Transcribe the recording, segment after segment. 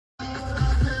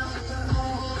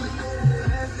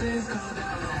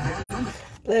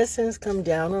Blessings come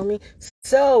down on me.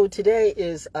 So today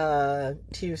is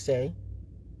Tuesday,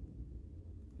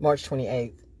 March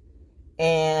 28th.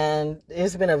 And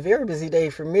it's been a very busy day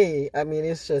for me. I mean,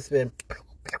 it's just been,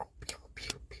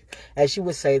 as you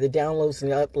would say, the downloads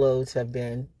and the uploads have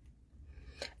been,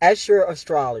 as your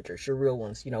astrologers, your real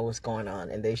ones, you know what's going on,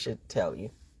 and they should tell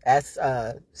you. Ask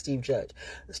Steve Judge.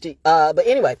 But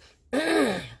anyway,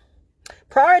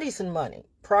 priorities and money.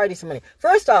 Priorities and money.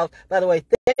 First off, by the way,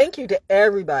 thank you to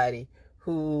everybody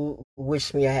who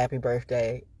wished me a happy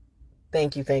birthday.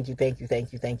 Thank you, thank you, thank you,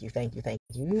 thank you, thank you, thank you, thank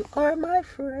you. You are my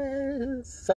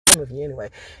friends. Some of you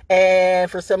anyway.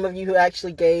 And for some of you who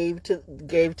actually gave to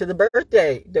the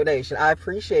birthday donation, I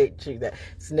appreciate you. That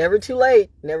it's never too late,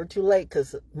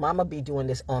 because Mama be doing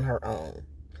this on her own.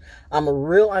 I'm a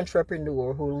real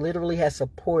entrepreneur who literally has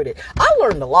supported. I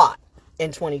learned a lot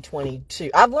in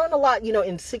 2022. I've learned a lot,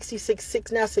 in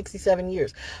 67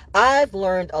 years. I've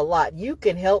learned a lot. You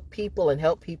can help people and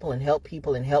help people and help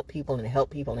people and help people and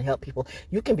help people and help people.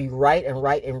 You can be right and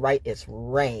right and right as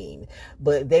rain,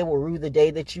 but they will rue the day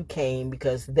that you came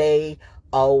because they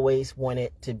always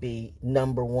wanted to be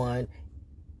number one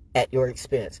at your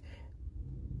expense.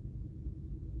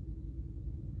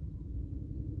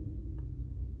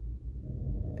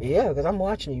 Yeah, because I'm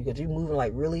watching you because you're moving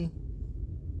like really.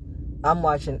 I'm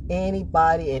watching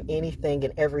anybody and anything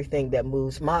and everything that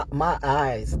moves. My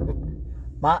eyes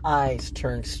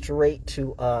turn straight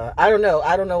to I don't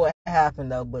know what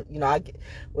happened though, but when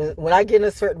I get in a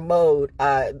certain mode,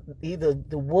 either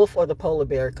the wolf or the polar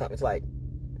bear comes. Like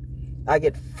I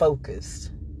get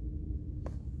focused.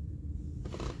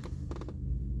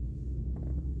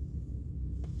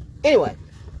 Anyway,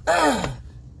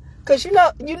 because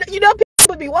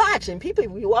people be watching,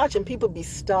 people be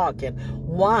stalking.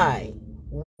 Why?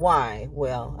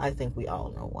 Well, I think we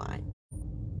all know why.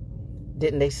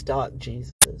 Didn't they stalk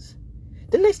Jesus?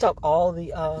 Didn't they stalk all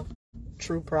the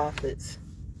true prophets?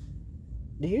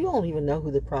 You don't even know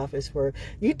who the prophets were.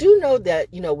 You do know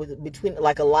that, between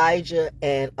like Elijah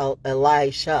and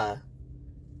Elisha,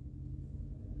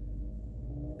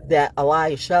 that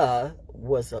Elisha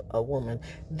was a woman.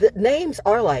 The names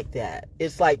are like that.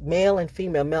 It's like male and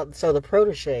female. So the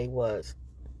protege was.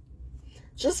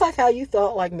 Just like how you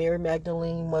thought like Mary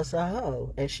Magdalene was a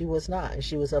hoe, and she was not, and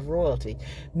she was of royalty.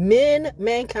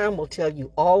 Mankind will tell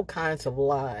you all kinds of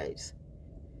lies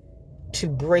to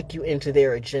break you into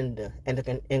their agenda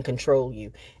and control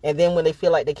you. And then when they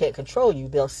feel like they can't control you,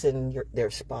 they'll send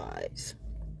their spies.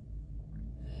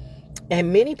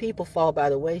 And many people fall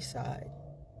by the wayside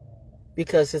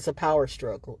because it's a power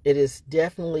struggle. It is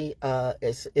definitely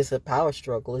it's a power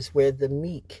struggle. It's where the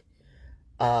meek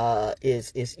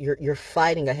you're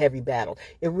fighting a heavy battle.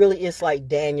 It really is like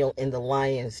Daniel in the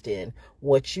lion's den.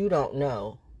 What you don't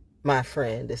know, my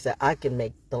friend, is that I can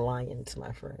make the lions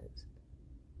my friends.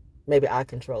 Maybe I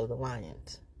control the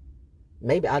lions.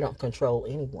 Maybe I don't control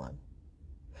anyone.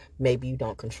 Maybe you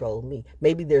don't control me.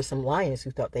 Maybe there's some lions who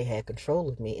thought they had control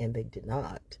of me and they did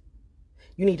not.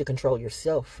 You need to control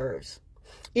yourself first.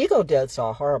 Ego deaths are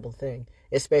a horrible thing,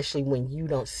 especially when you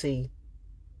don't see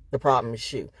the problem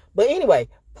is you. But anyway,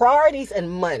 priorities and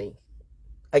money.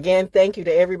 Again, thank you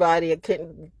to everybody. I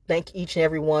couldn't thank each and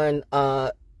every one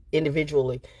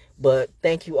individually, but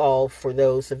thank you all for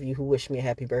those of you who wish me a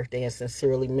happy birthday and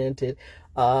sincerely meant it.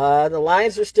 The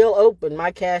lines are still open.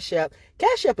 My Cashapp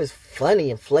is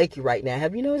funny and flaky right now.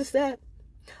 Have you noticed that?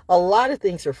 A lot of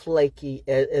things are flaky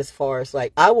as far as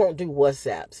like, I won't do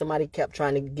WhatsApp. Somebody kept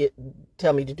trying to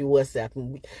tell me to do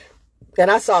WhatsApp, and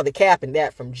I saw the cap in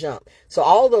that from jump. So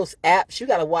all those apps, you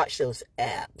got to watch those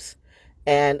apps.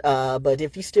 And but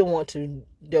if you still want to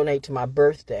donate to my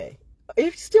birthday,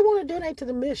 if you still want to donate to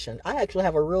the mission, I actually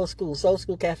have a real school, Soul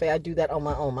School Cafe. I do that on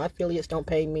my own. My affiliates don't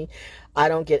pay me. I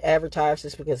don't get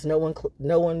advertisements because no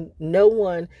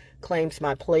one claims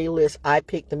my playlist. I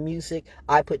pick the music.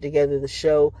 I put together the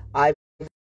show. I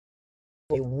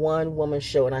a one-woman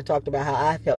show, and I talked about how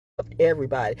I've helped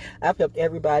everybody. I've helped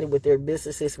everybody with their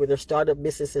businesses, with their startup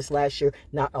businesses last year.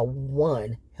 Not a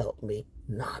one helped me.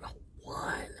 Not a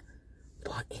one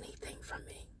bought anything from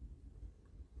me.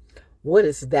 What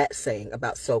is that saying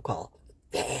about so-called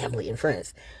family and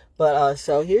friends? But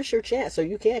so here's your chance, so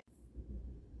you can.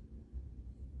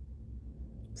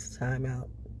 It's time out.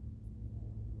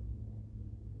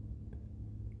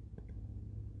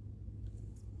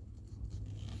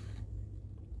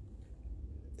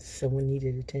 Someone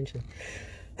needed attention.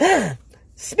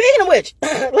 Speaking of which,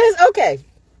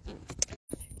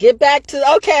 get back to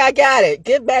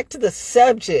the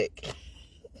subject.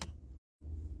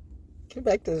 Get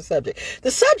back to the subject.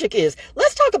 The subject is,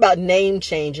 let's talk about name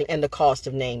changing and the cost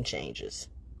of name changes.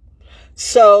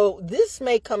 So this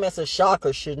may come as a shock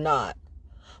or should not.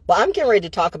 But I'm getting ready to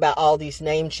talk about all these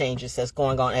name changes that's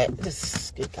going on at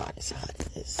this. Good God, it's hot.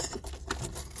 It's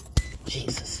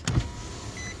Jesus.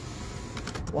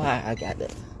 Why I got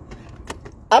that?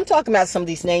 I'm talking about some of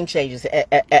these name changes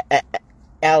at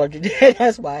allergy.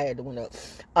 That's why I had the window.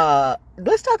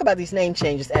 Let's talk about these name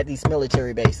changes at these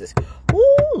military bases.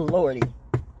 Woo, Lordy.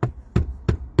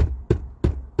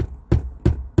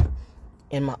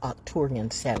 In my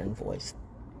Arcturian Saturn voice.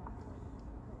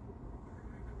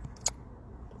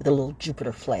 With a little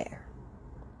Jupiter flare.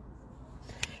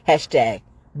 Hashtag,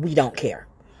 we don't care.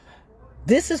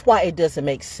 This is why it doesn't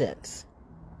make sense.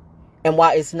 And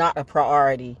why it's not a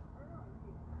priority.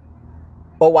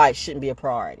 Or why it shouldn't be a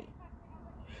priority.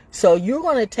 So you're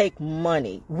going to take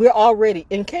money. We're already,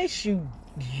 in case you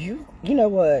know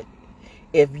what?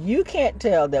 If you can't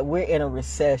tell that we're in a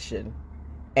recession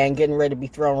and getting ready to be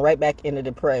thrown right back into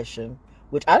depression,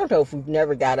 which I don't know if we've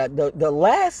never got out. The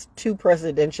last two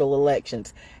presidential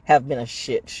elections have been a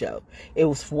shit show. It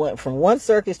was from one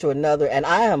circus to another, and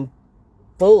I am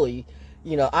fully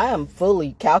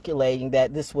calculating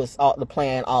that this was the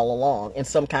plan all along in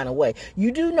some kind of way.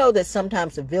 You do know that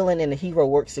sometimes the villain and the hero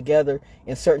works together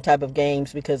in certain type of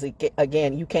games because,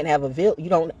 again, you can't have a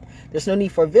villain. There's no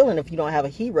need for a villain if you don't have a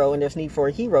hero, and there's need for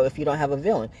a hero if you don't have a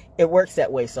villain. It works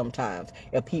that way sometimes.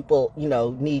 If people,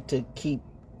 need to keep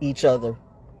each other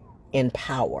in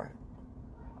power.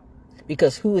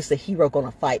 Because who is the hero going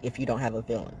to fight if you don't have a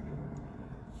villain?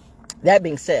 That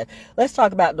being said, let's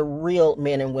talk about the real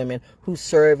men and women who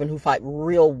serve and who fight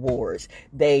real wars.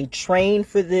 They train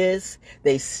for this.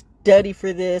 They study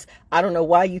for this. I don't know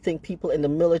why you think people in the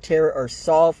military are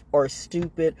soft or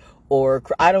stupid or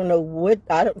I don't know what.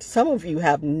 Some of you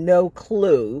have no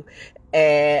clue.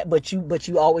 But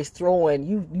you always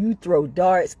you throw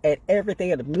darts at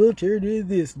everything, and the military did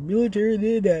this, military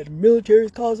did that, the military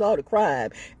caused all the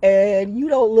crime, and you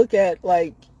don't look at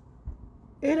like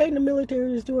it ain't the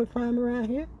military that's doing crime around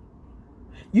here.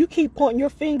 You keep pointing your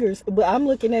fingers, but I'm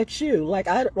looking at you like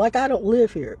I don't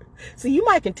live here. So you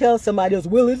might can tell somebody else,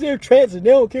 well, is there transit? They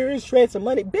don't care, it's transit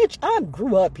money. Bitch, I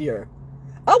grew up here.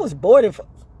 I was born in.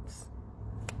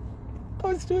 I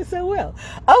was doing so well.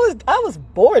 I was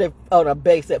born on a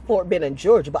base at Fort Benning,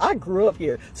 Georgia, but I grew up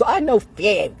here. So I know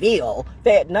Fayetteville,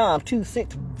 Vietnam,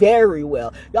 2-6 very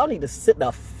well. Y'all need to sit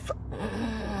the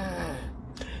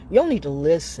y'all need to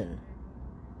listen.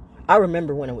 I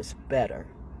remember when it was better.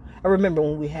 I remember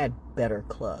when we had better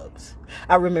clubs.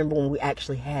 I remember when we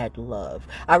actually had love.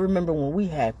 I remember when we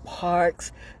had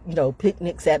parks,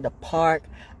 picnics at the park.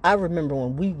 I remember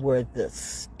when we were the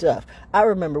stuff. I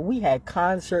remember we had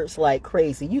concerts like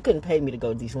crazy. You couldn't pay me to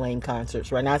go to these lame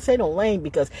concerts right now. I say no lame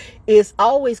because it's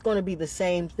always going to be the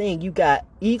same thing. You got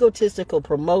egotistical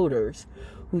promoters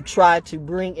who try to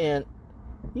bring in,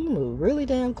 you move really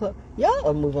damn close. Y'all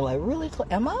are moving like really close.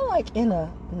 Am I like in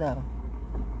a, no.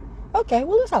 Okay,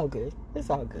 well, it's all good. It's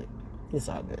all good. It's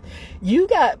all good. You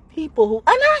got people who,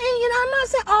 I'm not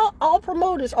saying all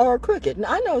promoters are crooked. And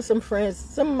I know some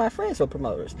of my friends are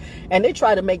promoters, and they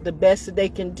try to make the best that they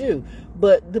can do.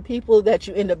 But the people that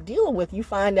you end up dealing with, you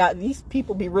find out these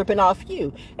people be ripping off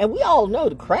you. And we all know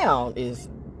the crown is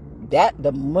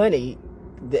the money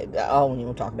that, I don't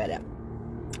even talk about that.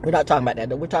 We're not talking about that,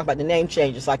 though. We're talking about the name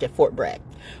changes like at Fort Bragg.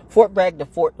 Fort Bragg to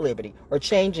Fort Liberty. Or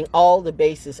changing all the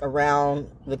bases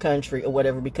around the country or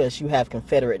whatever because you have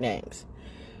Confederate names.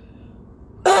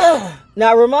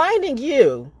 Now, reminding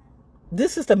you,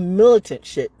 this is the militant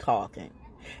shit talking.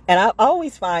 And I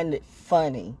always find it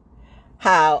funny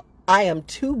how I am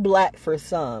too black for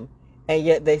some, and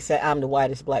yet they say I'm the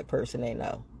whitest black person they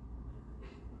know.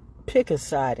 Pick a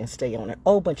side and stay on it.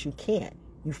 Oh, but you can't.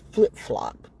 You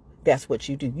flip-flop. That's what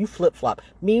you do. You flip-flop.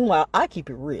 Meanwhile, I keep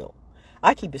it real.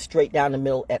 I keep it straight down the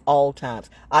middle at all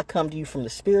times. I come to you from the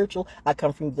spiritual. I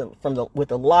come with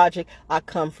the logic. I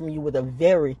come from you with a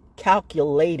very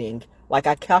calculating, like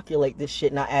I calculate this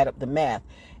shit and I add up the math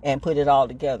and put it all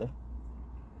together.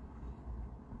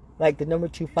 Like the number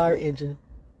 2 fire engine.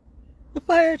 The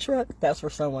fire truck. That's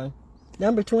for someone.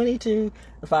 Number 22,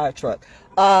 the fire truck.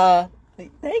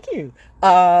 Thank you.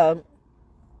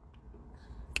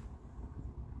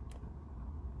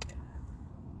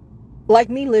 Like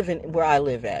me living where I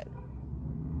live at.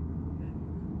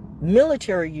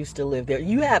 Military used to live there.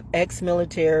 You have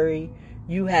ex-military.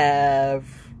 You have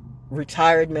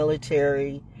retired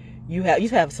military. You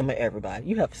have some of everybody.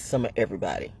 You have some of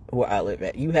everybody where I live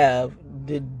at. You have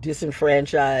the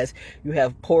disenfranchised. You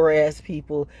have poor-ass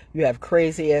people. You have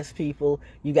crazy-ass people.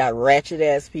 You got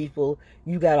ratchet-ass people.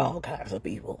 You got all kinds of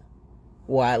people.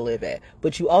 where I live at.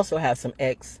 But you also have some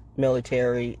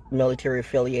military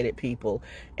affiliated people,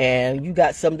 and you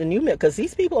got some of the new men, because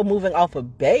these people are moving off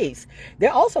of base.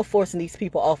 They're also forcing these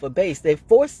people off of base. They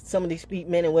forced some of these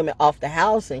men and women off the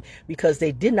housing because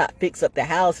they did not fix up the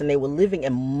house, and they were living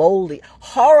in moldy,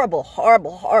 horrible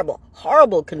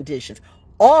conditions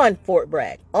on Fort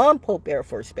Bragg, on Pope Air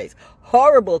Force Base.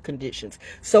 Horrible conditions.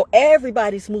 So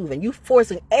everybody's moving. You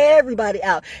forcing everybody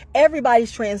out.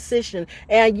 Everybody's transitioning.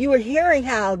 And you are hearing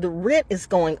how the rent is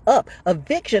going up.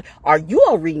 Eviction. Are you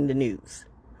all reading the news?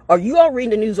 Are you all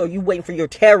reading the news, or are you waiting for your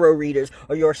tarot readers,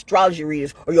 or your astrology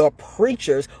readers, or your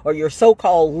preachers, or your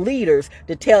so-called leaders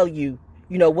to tell you,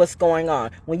 you know, what's going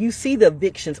on? When you see the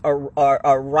evictions are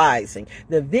rising,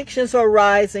 the evictions are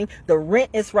rising, the rent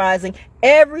is rising,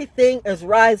 everything is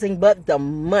rising but the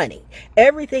money.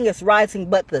 Everything is rising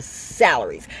but the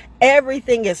salaries.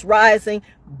 Everything is rising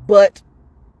but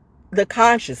the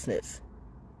consciousness.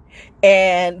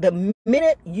 And the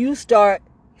minute you start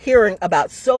hearing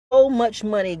about so much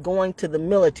money going to the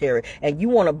military, and you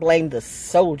want to blame the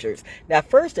soldiers. Now,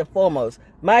 first and foremost,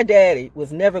 my daddy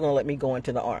was never going to let me go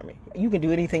into the army. You can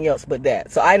do anything else but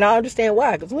that. So I now understand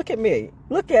why, because look at me.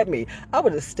 Look at me. I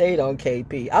would have stayed on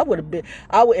KP.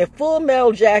 If Full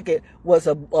Metal Jacket was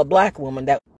a black woman,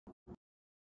 that...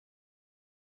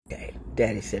 Okay,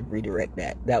 daddy said redirect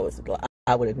that.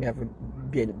 I would have never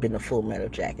been a Full Metal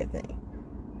Jacket thing.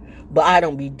 But I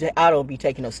don't be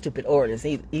taking those stupid orders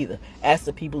either. Ask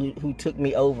the people who took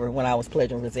me over when I was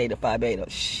pledging for Zeta Phi Beta.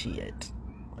 Shit.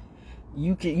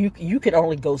 You can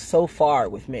only go so far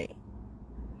with me.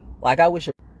 Like, I wish...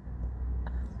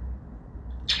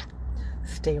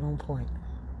 Stay on point.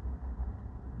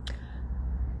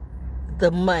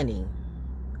 The money.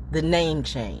 The name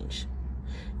change.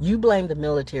 You blame the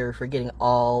military for getting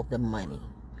all the money.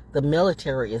 The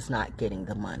military is not getting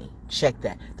the money. Check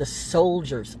that. The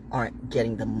soldiers aren't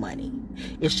getting the money.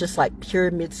 It's just like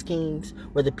pyramid schemes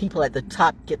where the people at the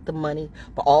top get the money,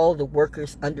 but all the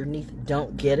workers underneath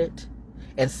don't get it.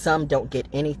 And some don't get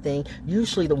anything.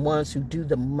 Usually the ones who do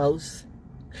the most.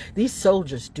 These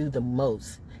soldiers do the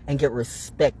most and get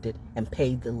respected and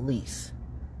paid the least.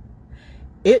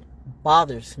 It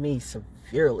bothers me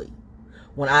severely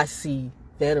when I see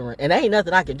veteran, and there ain't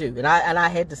nothing I can do, and I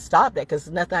had to stop that, because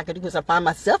there's nothing I can do, because I find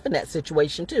myself in that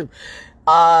situation too.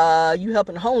 You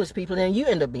helping homeless people, and you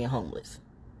end up being homeless.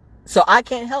 So I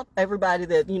can't help everybody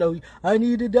that, you know, I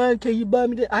need to die, can you buy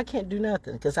me that? I can't do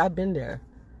nothing, because I've been there.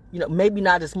 You know, maybe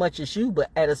not as much as you, but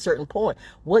at a certain point,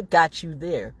 what got you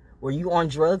there? Were you on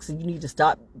drugs and you need to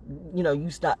stop, you know,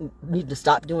 need to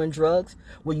stop doing drugs?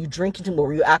 Were you drinking too much?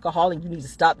 Were you alcoholic? You need to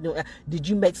stop doing. Did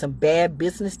you make some bad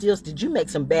business deals? Did you make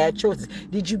some bad choices?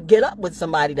 Did you get up with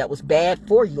somebody that was bad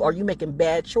for you? Are you making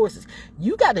bad choices?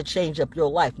 You got to change up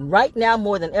your life right now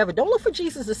more than ever. Don't look for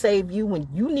Jesus to save you when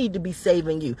you need to be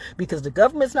saving you, because the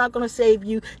government's not going to save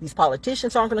you. These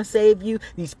politicians aren't going to save you.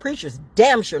 These preachers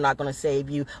damn sure not going to save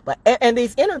you. And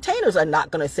these entertainers are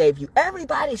not going to save you.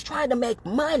 Everybody's trying to make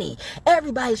money.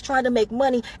 Everybody's trying to make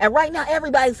money, and right now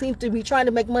everybody seems to be trying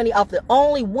to make money off the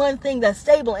only one thing that's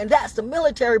stable, and that's the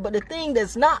military. But the thing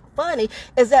that's not funny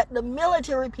is that the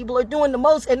military people are doing the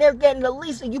most, and they're getting the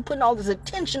least, and you putting all this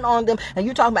attention on them, and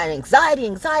you're talking about anxiety,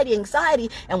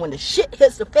 and when the shit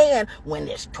hits the fan, when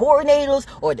there's tornadoes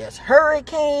or there's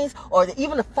hurricanes, or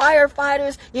even the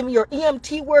firefighters, even your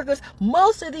EMT workers,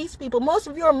 most of these people, most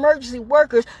of your emergency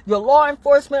workers, your law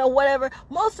enforcement or whatever,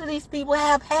 most of these people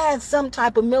have had some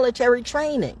type of military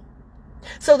training.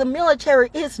 So the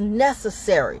military is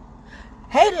necessary.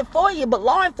 Hate it for you, but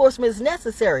law enforcement is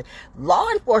necessary. Law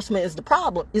enforcement is the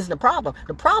problem.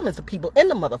 The problem is the people in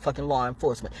the motherfucking law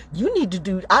enforcement. You need to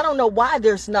do, I don't know why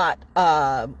there's not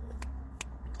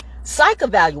psych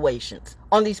evaluations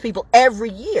on these people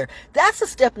every year. That's a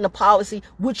step in the policy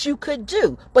which you could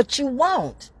do, but you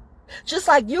won't. Just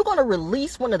like you're going to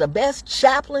release one of the best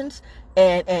chaplains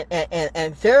and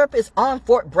therapists on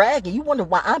Fort Bragg, and you wonder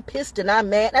why I'm pissed and I'm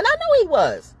mad. And I know he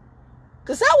was,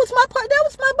 because that was my part. That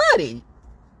was my buddy.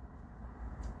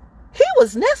 He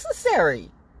was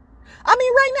necessary. I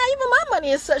mean, right now, even my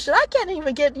money is such that I can't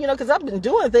even get, you know, because I've been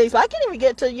doing things, but I can't even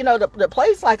get to, you know, the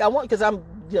place like I want, because I'm,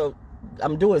 you know,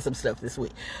 I'm doing some stuff this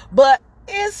week. But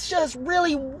it's just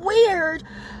really weird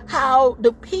how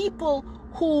the people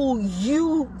who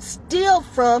you steal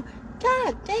from,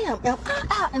 God damn, am I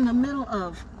out in the middle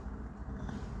of...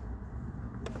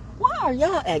 Why are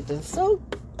y'all acting so...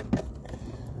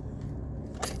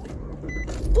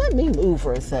 Let me move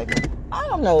for a second. I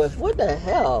don't know if, what the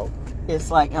hell? It's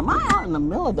like, am I out in the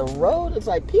middle of the road? It's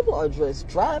like people are just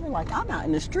driving like I'm out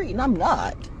in the street, and I'm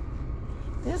not.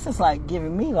 This is like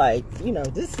giving me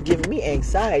this is giving me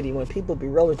anxiety when people be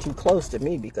rolling too close to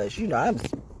me, because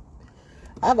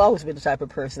I've always been the type of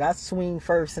person, I swing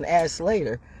first and ask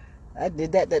later. I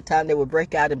did that time they would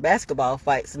break out in basketball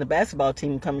fights and the basketball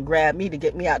team would come and grab me to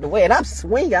get me out the way, and I'm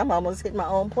swinging. I'm almost hitting my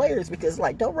own players because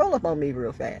don't roll up on me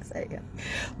real fast. Hey,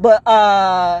 but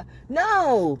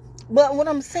no. But what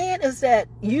I'm saying is that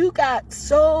you got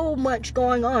so much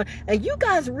going on, and you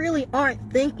guys really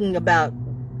aren't thinking about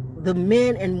the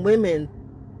men and women.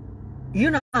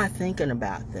 You're not thinking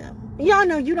about them. Y'all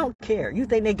know you don't care. You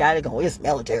think they got it going. It's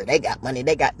military. They got money.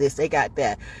 They got this. They got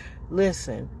that.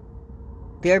 Listen,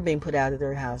 they're being put out of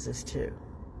their houses too.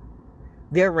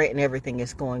 Their rent and everything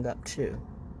is going up too.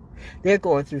 They're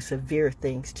going through severe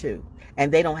things too.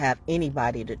 And they don't have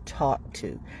anybody to talk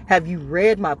to. Have you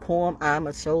read my poem, I'm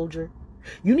a Soldier?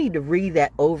 You need to read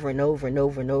that over and over and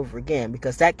over and over again,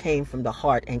 because that came from the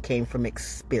heart and came from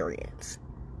experience.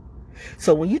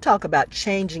 So when you talk about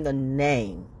changing a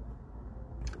name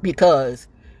because,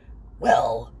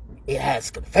 well, it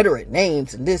has Confederate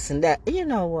names and this and that, you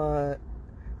know what?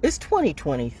 It's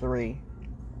 2023.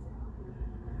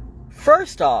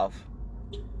 First off,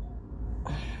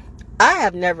 I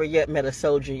have never yet met a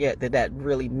soldier yet that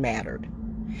really mattered.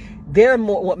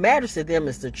 What matters to them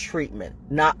is the treatment,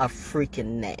 not a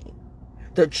freaking name.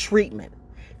 The treatment.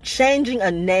 Changing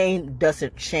a name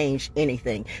doesn't change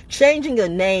anything. Changing a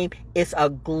name is a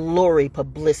glory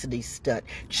publicity stunt.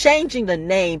 Changing the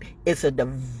name is a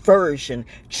diversion.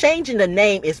 Changing the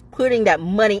name is putting that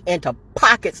money into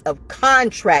pockets of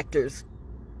contractors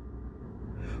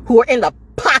who are in the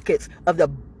pockets of the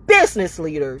business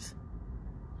leaders.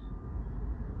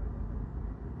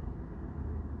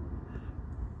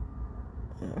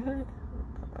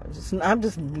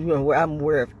 I'm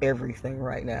aware of everything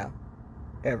right now.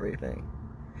 Everything.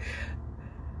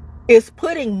 It's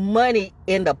putting money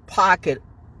in the pocket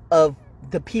of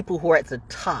the people who are at the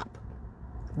top,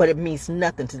 but it means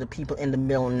nothing to the people in the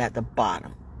middle and at the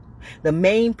bottom. The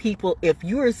main people, if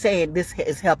you're saying this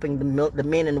is helping the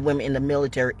men and the women in the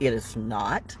military, it is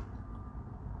not.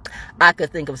 I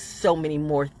could think of so many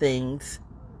more things.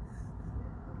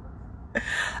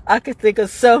 I could think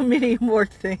of so many more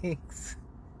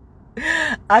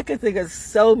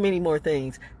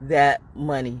things that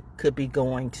money could be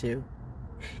going to.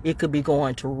 It could be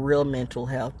going to real mental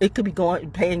health. It could be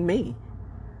paying me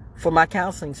for my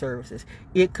counseling services.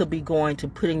 It could be going to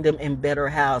putting them in better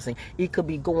housing. It could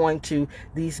be going to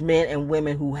these men and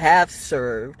women who have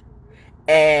served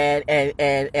and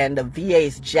the VA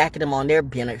is jacking them on their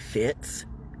benefits,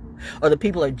 or the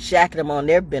people are jacking them on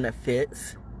their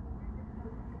benefits.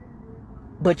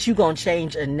 But you gonna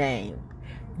change a name.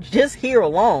 Just here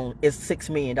alone is $6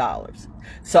 million.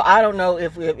 So I don't know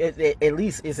if at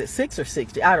least, is it 6 or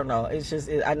 60? I don't know. It's just,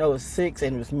 I know it's 6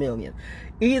 and it's million.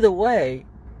 Either way,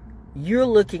 you're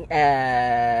looking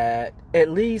at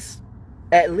least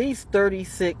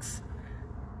 36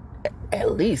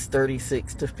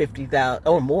 to 50,000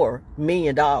 or more $1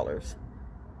 million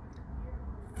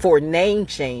for name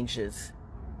changes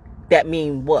that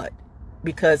mean what?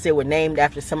 Because they were named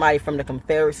after somebody from the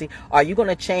Confederacy. Are you going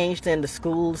to change then the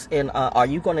schools, and are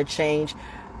you going to change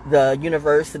the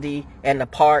university and the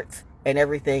parks and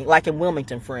everything? Like in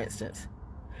Wilmington, for instance,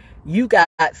 you got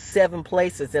 7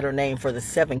 places that are named for the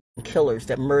 7 killers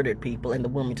that murdered people in the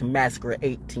Wilmington Massacre of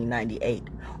 1898.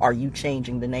 Are you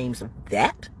changing the names of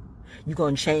that? You're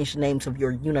going to change the names of your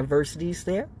universities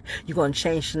there. You're going to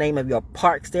change the name of your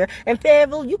parks there. And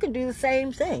Fayetteville, you can do the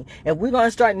same thing. And we're going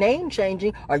to start name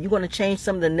changing. Are you going to change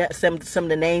some of the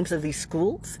names of these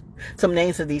schools? Some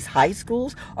names of these high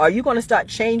schools? Are you going to start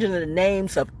changing the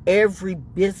names of every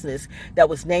business that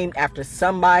was named after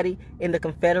somebody in the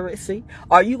Confederacy?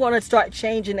 Are you going to start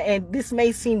changing? And this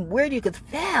may seem weird to you because,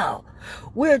 Val,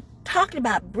 we're talking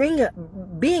about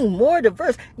being more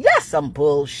diverse. That's some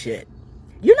bullshit.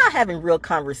 You're not having real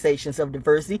conversations of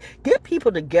diversity. Get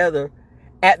people together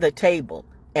at the table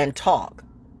and talk.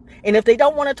 And if they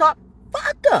don't want to talk,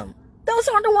 fuck them. Those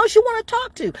aren't the ones you want to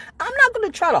talk to. I'm not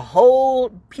going to try to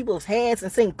hold people's hands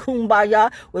and sing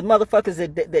kumbaya with motherfuckers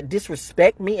that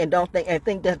disrespect me and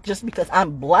think that just because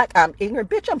I'm black, I'm ignorant.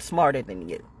 Bitch, I'm smarter than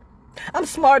you. I'm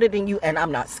smarter than you, and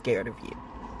I'm not scared of you.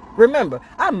 Remember,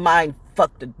 I mind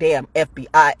fucked a damn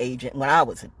FBI agent when I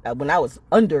was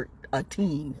under a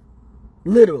teen.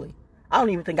 Literally. I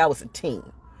don't even think I was a teen.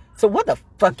 So what the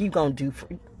fuck you gonna do for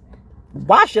me?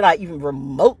 Why should I even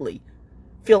remotely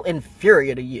feel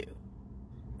inferior to you?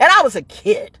 And I was a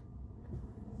kid.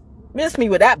 Miss me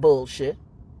with that bullshit.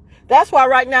 That's why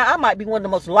right now I might be one of the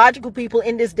most logical people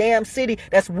in this damn city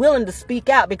that's willing to speak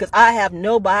out, because I have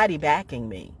nobody backing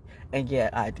me. And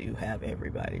yet I do have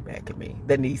everybody backing me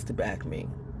that needs to back me.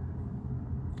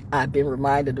 I've been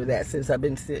reminded of that since I've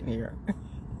been sitting here.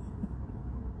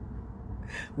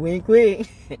 Wink, wink.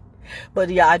 But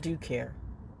yeah, I do care.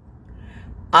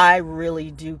 I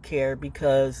really do care,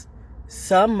 because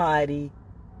somebody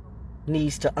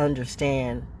needs to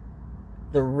understand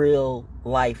the real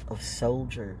life of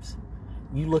soldiers.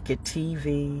 You look at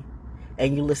TV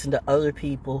and you listen to other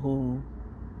people who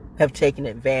have taken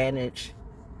advantage,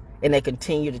 and they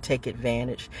continue to take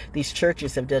advantage. These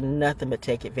churches have done nothing but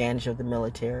take advantage of the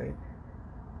military.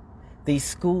 These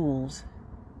schools,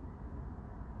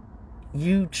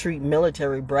 you treat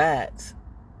military brats.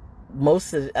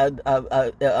 Most of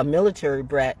a military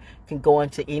brat can go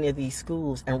into any of these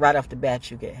schools, and right off the bat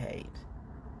you get hate.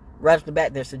 Right off the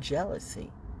bat there's a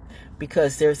jealousy,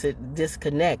 because there's a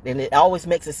disconnect, and it always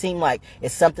makes it seem like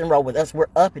it's something wrong with us. We're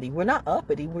uppity. We're not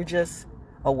uppity. We're just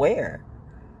aware.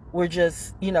 We're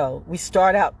just, we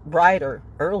start out brighter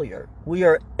earlier. We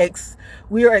are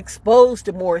exposed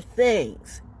to more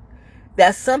things.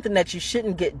 That's something that you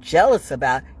shouldn't get jealous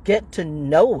about. Get to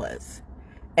know us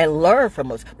and learn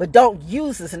from us, but don't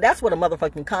use us. And that's what a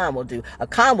motherfucking con will do. A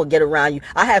con will get around you.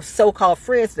 I have so-called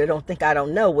friends that don't think I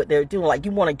don't know what they're doing. Like,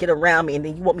 you want to get around me, and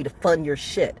then you want me to fund your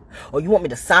shit, or you want me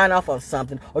to sign off on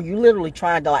something, or you literally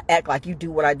trying to act like you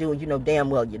do what I do, and you know damn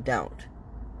well you don't.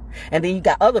 And then you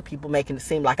got other people making it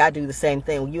seem like I do the same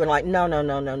thing. You're like, no.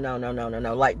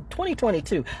 Like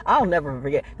 2022, I'll never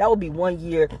forget. That will be 1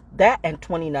 year. That and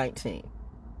 2019.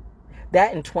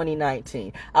 That in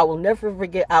 2019. I will never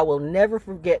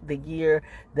forget the year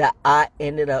that I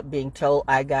ended up being told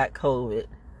I got COVID,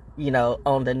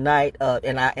 on the night of,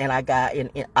 and I got in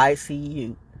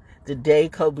ICU the day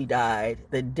Kobe died,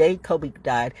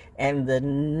 and the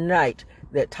night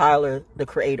that Tyler, the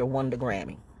Creator, won the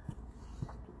Grammy.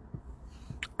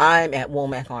 I'm at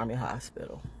Womack Army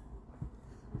Hospital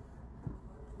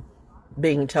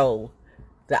being told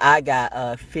that I got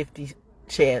a 50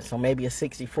 chance, or maybe a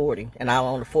 60-40, and I'm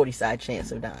on the 40 side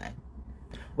chance of dying,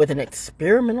 with an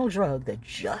experimental drug that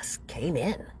just came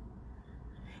in,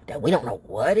 that we don't know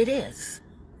what it is,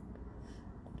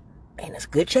 and there's a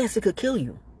good chance it could kill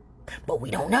you, but we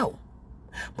don't know.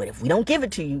 But if we don't give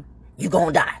it to you, you're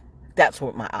gonna die. That's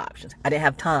what my options. I didn't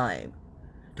have time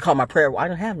to call my prayer. I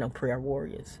don't have no prayer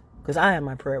warriors, because I am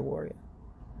my prayer warrior.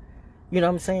 You know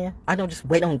what I'm saying? I don't just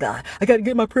wait on God. I got to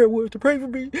get my prayer warriors to pray for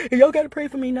me, and y'all got to pray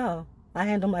for me. No, I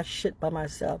handle my shit by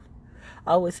myself.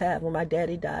 I always have. When my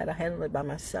daddy died, I handled it by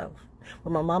myself.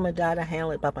 When my mama died, I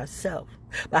handled it by myself.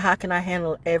 But how can I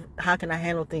handle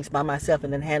things by myself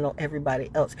and then handle everybody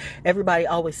else? Everybody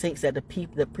always thinks that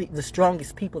the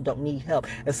strongest people don't need help,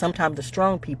 and sometimes the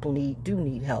strong people do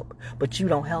need help. But you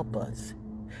don't help us.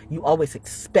 You always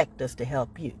expect us to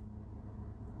help you.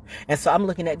 And so I'm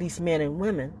looking at these men and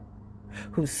women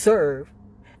who serve,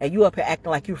 and you up here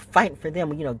acting like you're fighting for them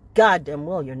when goddamn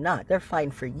well you're not. They're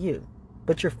fighting for you,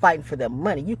 but you're fighting for their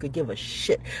money. You could give a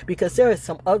shit, because there are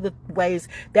some other ways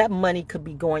that money could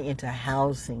be going into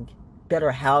housing,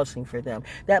 better housing for them.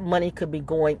 That money could be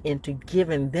going into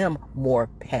giving them more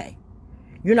pay.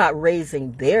 You're not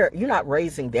raising their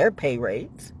pay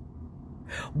rates.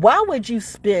 Why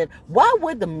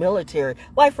would the military,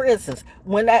 like for instance,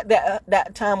 when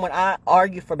that time when I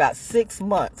argued for about 6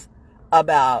 months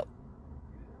about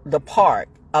the park,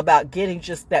 about getting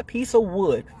just that piece of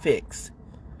wood fixed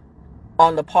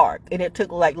on the park, and it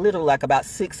took literally about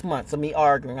 6 months of me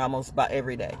arguing almost about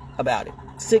every day about it.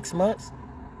 6 months?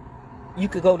 You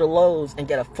could go to Lowe's and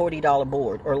get a $40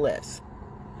 board or less.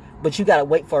 But you gotta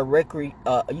wait for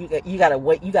you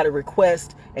gotta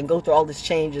request and go through all these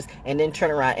changes, and then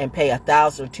turn around and pay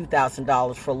 $1,000 or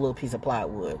 $2,000 for a little piece of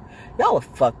plywood. Y'all are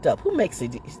fucked up. Who makes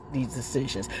these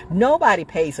decisions? Nobody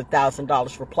pays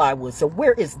 $1,000 for plywood. So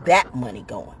where is that money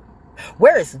going?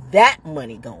 Where is that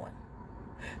money going?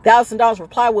 $1,000 for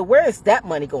plywood. Where is that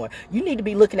money going? You need to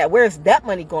be looking at where is that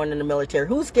money going in the military.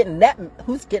 Who's getting that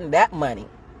money?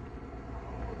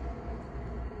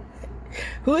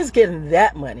 Who is getting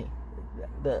that money?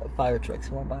 The fire trucks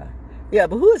won't by. Yeah,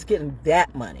 but who is getting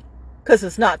that money? Because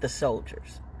it's not the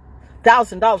soldiers.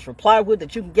 $1,000 for plywood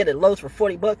that you can get at Lowe's for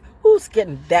 $40. Who's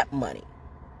getting that money?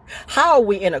 How are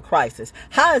we in a crisis?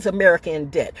 How is America in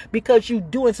debt? Because you're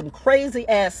doing some crazy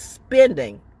ass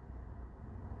spending.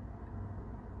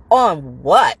 On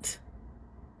what?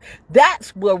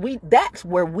 That's where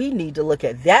we need to look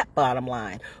at that bottom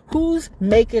line. Who's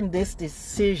making this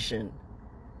decision?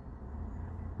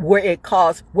 Where it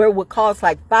would cost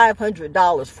like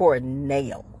 $500 for a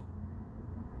nail.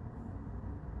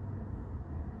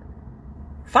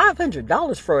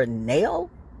 $500 for a nail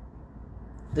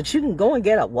that you can go and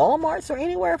get at Walmart's or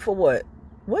anywhere for what?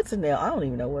 What's a nail? I don't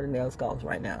even know what a nail's cost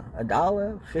right now.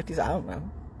 $1, 50 cents, I don't know.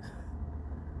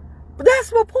 But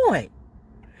that's my point.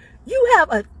 You have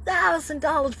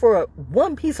 $1,000 for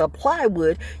one piece of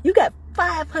plywood. You got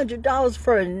 $500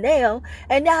 for a nail,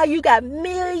 and now you got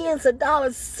millions of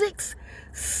dollars, $6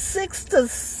 to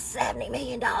 $70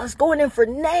 million going in for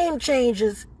name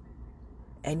changes.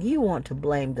 And you want to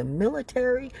blame the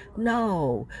military?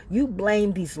 No, you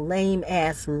blame these lame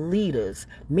ass leaders,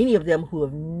 many of them who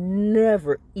have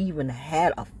never even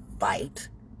had a fight.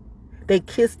 They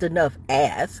kissed enough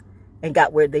ass and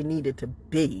got where they needed to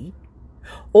be,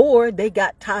 or they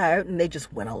got tired and they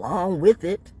just went along with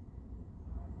it,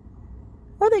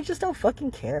 or they just don't fucking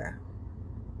care.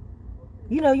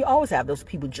 You know, you always have those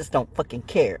people who just don't fucking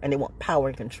care and they want power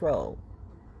and control.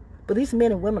 But these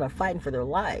men and women are fighting for their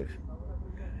life.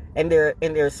 And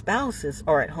their spouses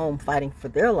are at home fighting for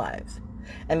their lives.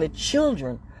 And the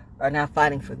children are now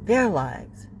fighting for their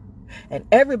lives. And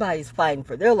everybody's fighting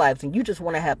for their lives. And you just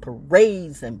want to have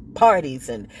parades and parties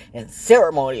and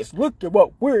ceremonies. Look at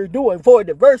what we're doing for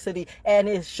diversity. And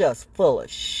it's just full of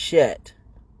shit.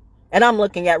 And I'm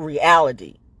looking at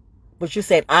reality. But you're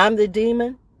saying I'm the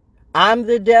demon? I'm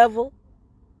the devil?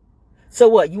 So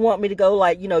what, you want me to go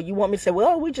like, you want me to say,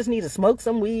 well, we just need to smoke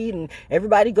some weed and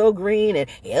everybody go green and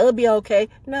it'll be okay.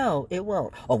 No, it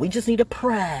won't. Or we just need to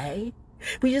pray.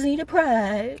 We just need to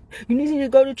pray. You need to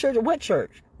go to church. What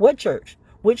church? What church?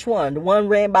 Which one? The one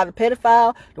ran by the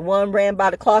pedophile? The one ran by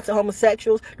the closet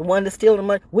homosexuals? The one that's stealing the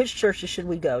money? Which churches should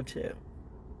we go to?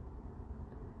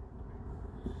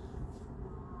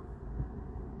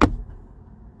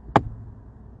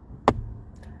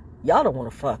 Y'all don't want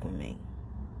to fuck with me.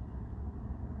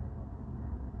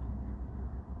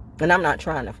 And I'm not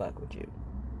trying to fuck with you.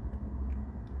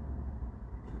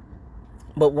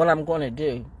 But what I'm going to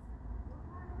do,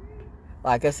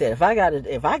 like I said, if I gotta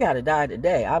die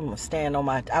today, I'm gonna stand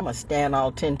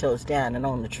all 10 toes down and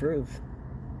on the truth.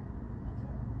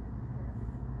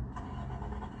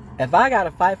 If I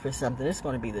gotta fight for something, it's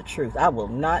gonna be the truth. I will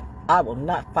not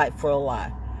fight for a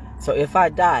lie. So if I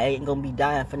die, I ain't gonna be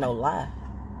dying for no lie.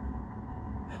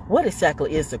 What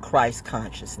exactly is the Christ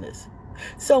consciousness?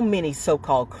 So many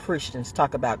so-called Christians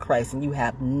talk about Christ and you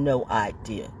have no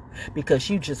idea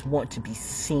because you just want to be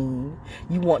seen.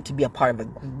 You want to be a part of a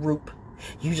group.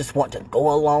 You just want to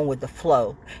go along with the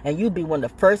flow. And you'll be one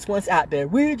of the first ones out there.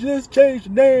 We just changed the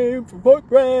name from Fort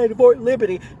Bragg to Fort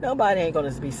Liberty. Nobody ain't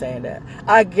going to be saying that.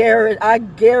 I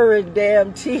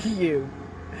guarantee you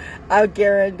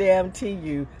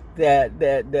that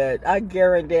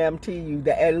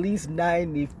at least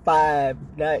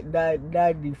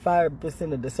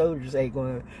 95% of the soldiers ain't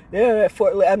going to,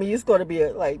 it's going to be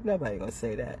like, nobody going to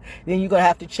say that. Then you're going to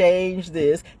have to change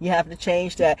this. You have to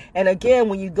change that. And again,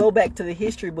 when you go back to the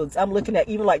history books, I'm looking at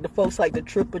even like the folks like the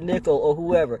Triple Nickel or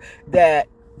whoever, that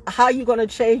how you going to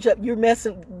change up? You're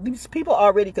messing, these people are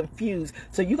already confused.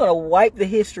 So you're going to wipe the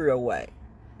history away.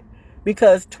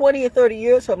 Because 20 or 30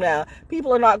 years from now,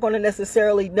 people are not going to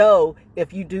necessarily know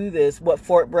if you do this, what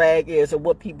Fort Bragg is or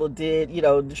what people did.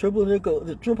 The triple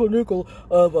nickel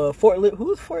of Fort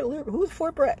Who's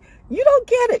Fort Bragg? You don't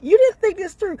get it. You didn't think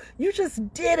this through. You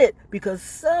just did it because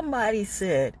somebody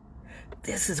said,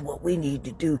 this is what we need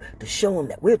to do to show them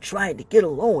that we're trying to get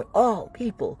along with all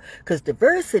people. Because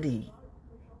diversity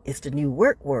is the new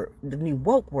woke word.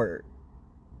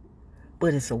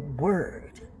 But it's a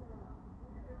word.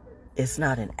 It's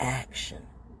not an action.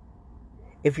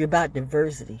 If you're about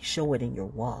diversity, show it in your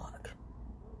walk.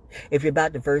 If you're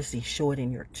about diversity, show it in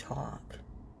your talk.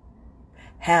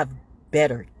 Have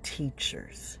better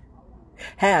teachers.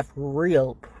 Have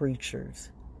real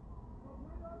preachers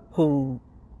who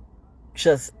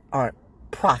just aren't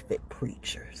prophet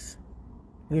preachers.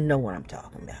 You know what I'm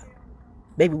talking about.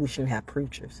 Maybe we shouldn't have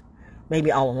preachers.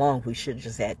 Maybe all along we should have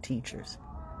just had teachers.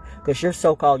 Because your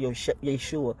so-called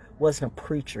Yeshua wasn't a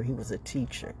preacher. He was a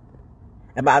teacher.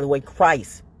 And by the way,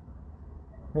 Christ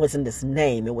wasn't his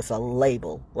name. It was a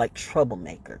label, like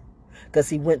troublemaker. Because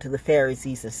he went to the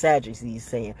Pharisees and Sadducees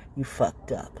saying, you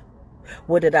fucked up.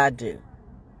 What did I do?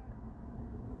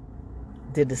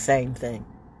 Did the same thing.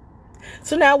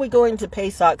 So now we go into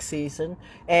Pesach season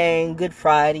and Good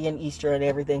Friday and Easter and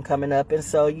everything coming up. And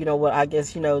so, you know what, I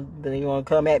guess, then you're going to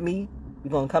come at me. You're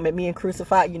going to come at me and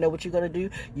crucify. You know what you're going to do?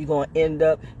 You're going to end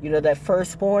up, that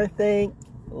firstborn thing,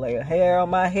 lay a hair on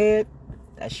my head.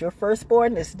 That's your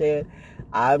firstborn that's dead.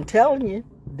 I'm telling you,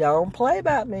 don't play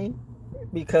about me.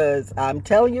 Because I'm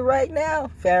telling you right now,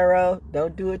 Pharaoh,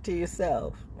 don't do it to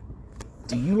yourself.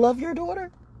 Do you love your daughter?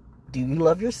 Do you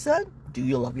love your son? Do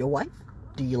you love your wife?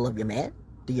 Do you love your man?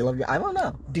 Do you love I don't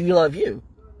know. Do you love you?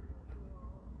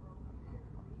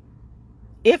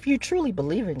 If you truly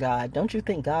believe in God, don't you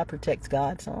think God protects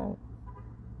God's own?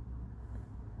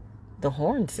 The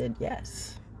horn said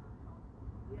yes.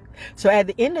 So at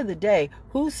the end of the day,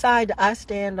 whose side do I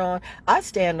stand on? I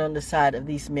stand on the side of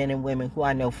these men and women who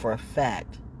I know for a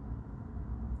fact.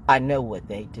 I know what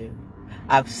they do.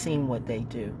 I've seen what they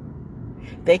do.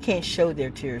 They can't show their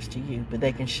tears to you, but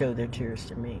they can show their tears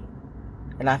to me.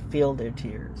 And I feel their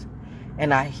tears.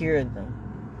 And I hear them.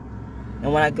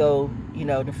 And when I go,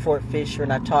 to Fort Fisher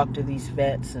and I talk to these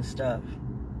vets and stuff,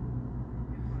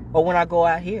 or when I go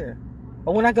out here,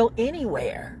 or when I go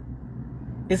anywhere,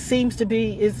 it seems to,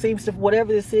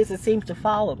 whatever this is, it seems to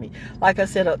follow me. Like I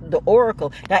said, the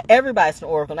oracle. Now everybody's an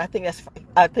oracle, and I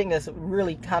think that's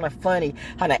really kind of funny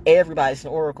how not everybody's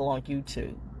an oracle on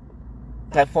YouTube.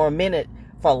 Like for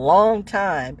a long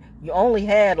time, you only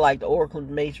had like the Oracle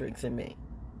Matrix in me,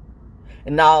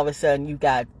 and now all of a sudden you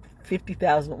got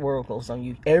 50,000 oracles on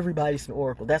you. Everybody's an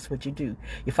oracle. That's what you do.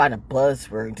 You find a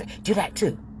buzzword and say, do that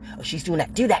too. Oh, she's doing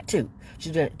that. Do that too.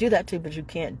 She's doing it. Do that too. But you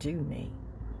can't do me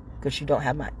because you don't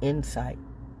have my insight.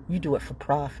 You do it for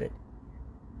profit.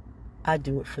 I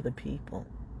do it for the people.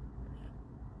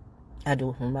 I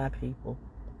do it for my people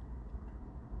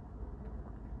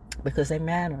because they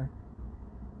matter.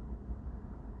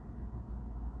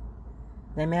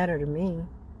 They matter to me.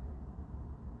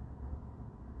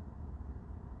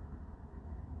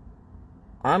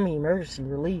 Army Emergency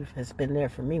Relief has been there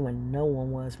for me when no one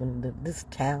was, when this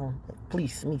town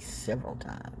policed me several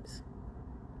times.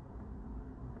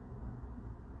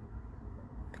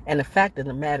 And the fact of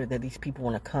the matter that these people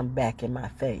want to come back in my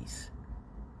face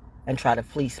and try to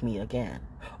fleece me again.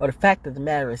 Or the fact of the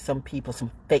matter is some people,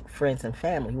 some fake friends and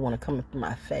family who want to come into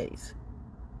my face.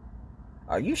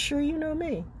 Are you sure you know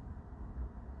me?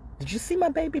 Did you see my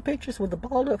baby pictures with the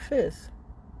balled up fist?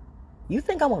 You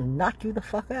think I'm going to knock you the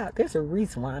fuck out? There's a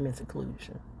reason why I'm in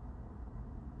seclusion.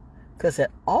 Because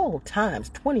at all times,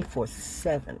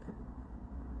 24/7,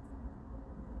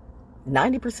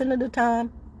 90% of the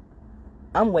time,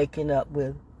 I'm waking up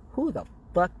with, who the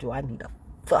fuck do I need to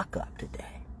fuck up today?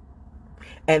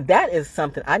 And that is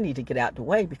something I need to get out the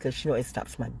way because, it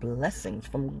stops my blessings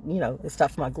from, it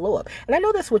stops my glow up. And I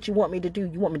know that's what you want me to do.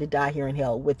 You want me to die here in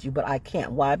hell with you, but I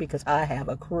can't. Why? Because I have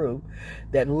a crew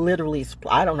that literally,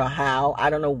 I don't know how, I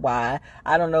don't know why,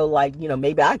 I don't know,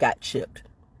 maybe I got chipped.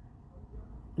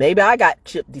 Maybe I got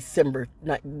chipped December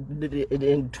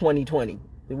in 2020.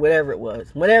 Whatever it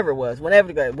was,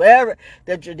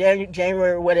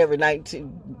 January, whatever,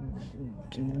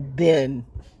 19, then,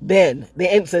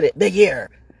 the incident, the year,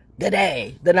 the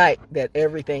day, the night that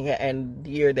everything, and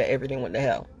the year that everything went to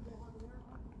hell.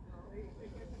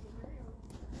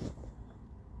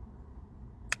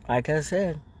 Like I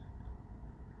said,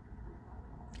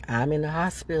 I'm in the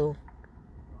hospital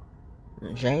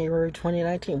in January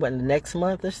 2019. But the next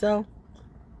month or so,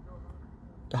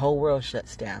 the whole world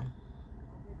shuts down.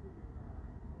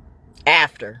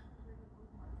 After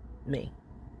me.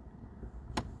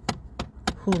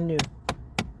 Who knew?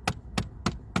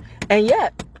 And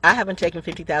yet, I haven't taken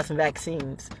 50,000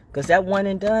 vaccines because that one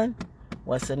and done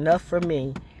was enough for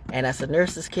me. And as a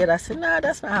nurse's kid, I said, nah,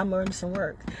 that's not how medicine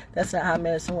works. That's not how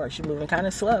medicine works. You're moving kind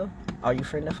of slow. Are you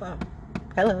friend the phone?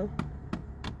 Hello?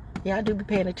 Yeah, I do be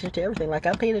paying attention to everything. Like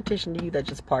I'm paying attention to you that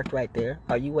just parked right there.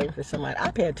 Are you waiting for somebody? I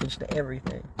pay attention to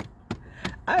everything.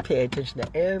 I pay attention to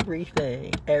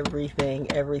everything.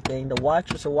 The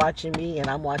watchers are watching me, and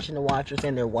I'm watching the watchers,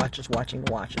 and they're watchers watching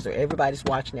the watchers. Or everybody's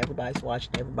watching. But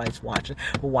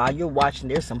while you're watching,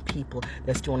 there's some people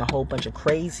that's doing a whole bunch of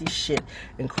crazy shit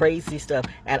and crazy stuff.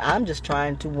 And I'm just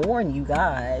trying to warn you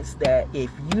guys that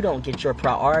if you don't get your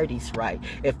priorities right,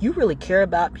 if you really care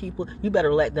about people, you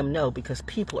better let them know because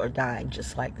people are dying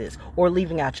just like this or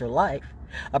leaving out your life.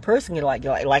 A person can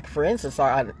like for instance,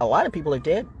 a lot of people are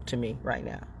dead to me right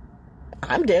now.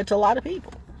 I'm dead to a lot of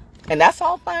people. And that's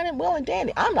all fine and well and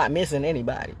dandy. I'm not missing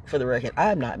anybody, for the record.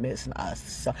 I'm not missing us.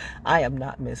 So I am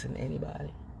not missing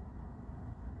anybody.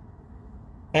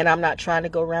 And I'm not trying to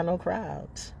go around no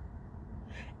crowds.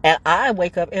 And I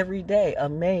wake up every day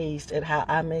amazed at how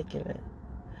I'm making it.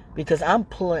 Because I'm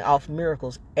pulling off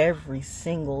miracles every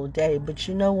single day. But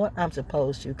you know what? I'm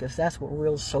supposed to, because that's what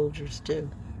real soldiers do.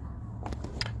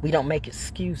 We don't make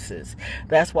excuses.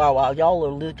 That's why while y'all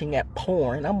are looking at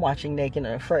porn, I'm watching Naked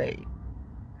and Afraid.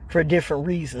 For different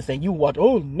reasons. And you watch,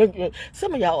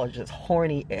 some of y'all are just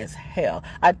horny as hell.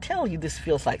 I tell you, this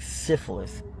feels like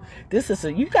syphilis.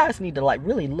 You guys need to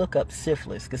really look up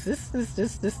syphilis. Because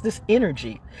this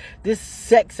energy, this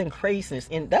sex and craziness,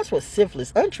 and that's what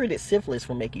syphilis, untreated syphilis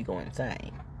will make you go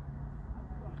insane.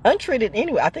 Untreated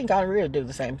anyway, I think gonorrhea do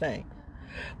the same thing.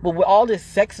 But with all this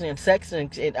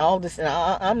sexing and all this, and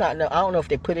I don't know if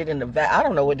they put it in the vat. I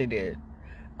don't know what they did.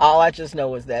 All I just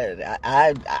know is that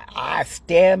I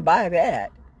stand by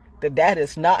that. That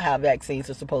is not how vaccines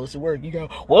are supposed to work. You go,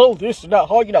 well, this is not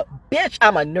how, bitch,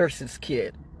 I'm a nurse's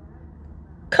kid.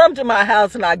 Come to my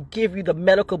house and I give you the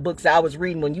medical books I was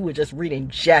reading when you were just reading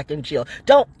Jack and Jill.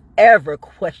 Don't ever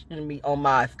question me on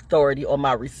my authority or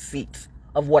my receipts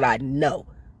of what I know.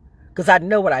 Because I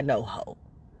know what I know, ho.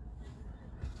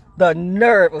 The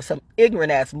nerve of some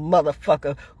ignorant ass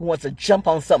motherfucker who wants to jump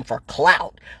on something for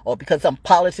clout. Or because some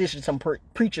politician, some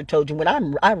preacher told you. When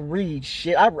I read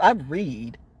shit, I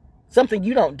read. Something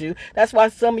you don't do. That's why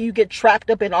some of you get trapped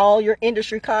up in all your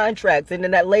industry contracts. And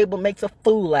then that label makes a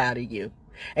fool out of you.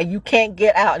 And you can't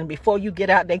get out. And before you get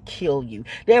out, they kill you.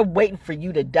 They're waiting for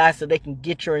you to die so they can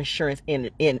get your insurance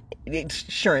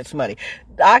insurance money.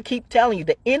 I keep telling you,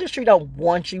 the industry don't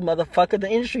want you, motherfucker. The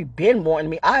industry been wanting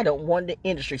me. I don't want the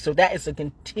industry. So that is a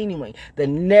continuing, the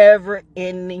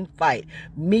never-ending fight.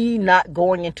 Me not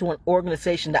going into an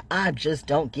organization that I just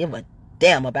don't give a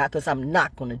damn about because I'm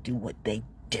not going to do what they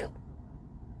do.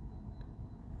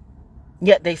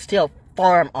 Yet they still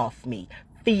farm off me,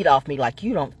 feed off me like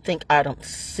you don't think I don't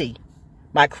see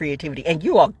my creativity. And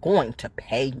you are going to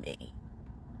pay me.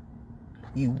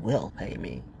 You will pay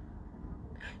me.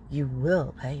 You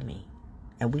will pay me.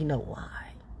 And we know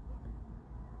why.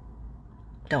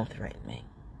 Don't threaten me.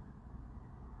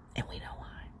 And we know why.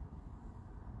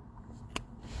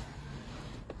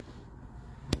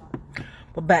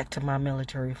 But back to my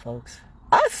military folks.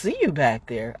 I see you back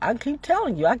there. I keep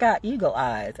telling you, I got eagle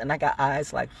eyes. And I got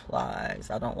eyes like flies.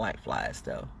 I don't like flies,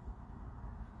 though.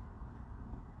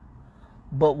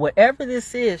 But whatever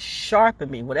this is, sharpen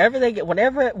me. Whatever they get,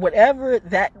 whatever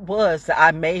that was that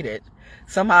I made it.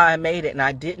 Somehow I made it and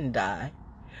I didn't die.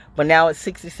 But now at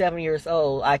 67 years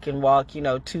old, I can walk,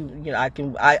 my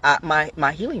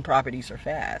healing properties are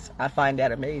fast. I find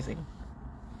that amazing.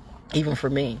 Even for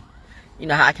me. You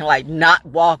know how I can not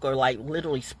walk or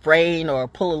literally sprain or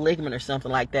pull a ligament or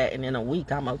something like that, and in a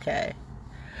week I'm okay.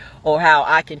 Or how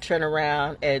I can turn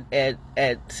around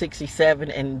at 67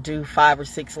 and do 5 or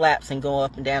 6 laps and go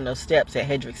up and down those steps at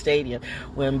Hedrick Stadium.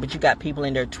 But you got people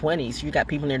in their 20s, you got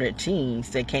people in their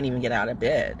teens that can't even get out of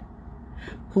bed,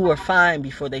 who were fine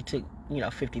before they took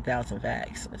 50,000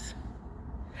 vaccines.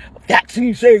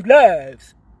 Vaccines save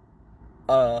lives.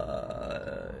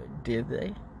 Did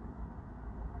they?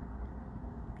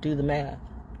 Do the math.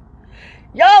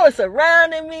 Y'all are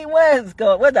surrounding me. What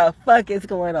the fuck is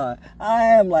going on?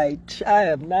 I am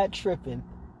not tripping.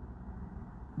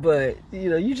 But,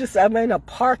 I'm in a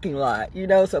parking lot,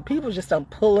 so people just don't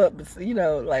pull up, what?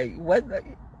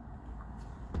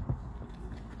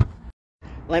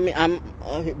 I'm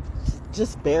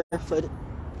just barefooted.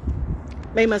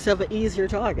 Made myself an easier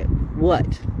target. What?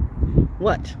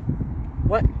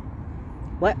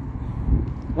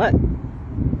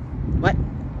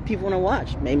 People want to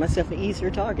watch. Made myself an easier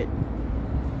target.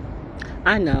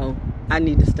 I know. I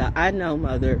need to stop. I know,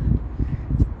 mother.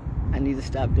 I need to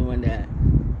stop doing that.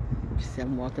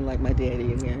 I'm walking like my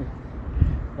daddy again.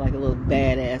 Like a little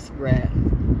badass brat.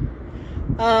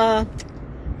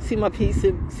 See my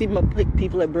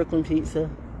people at Brooklyn Pizza.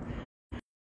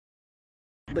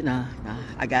 But nah.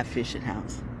 I got fish at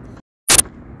house.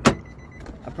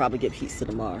 I'll probably get pizza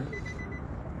tomorrow.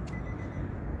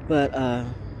 But,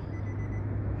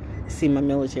 see my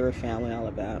military family all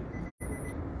about.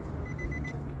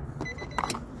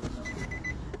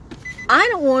 I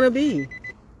don't want to be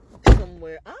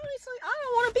somewhere. Honestly, I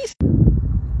don't want to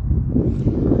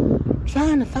be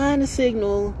trying to find a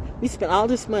signal. We spent all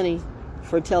this money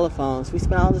for telephones. We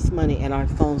spent all this money and our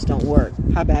phones don't work.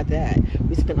 How about that?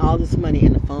 We spent all this money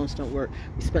and the phones don't work.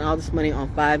 We spent all this money on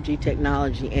 5G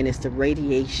technology and it's the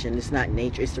radiation. It's not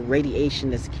nature. It's the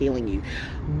radiation that's killing you.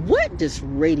 What does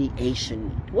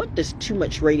too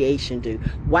much radiation do?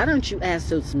 Why don't you ask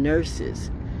those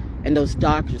nurses and those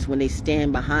doctors when they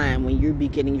stand behind when you're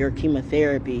getting your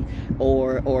chemotherapy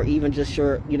or even just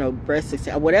your breast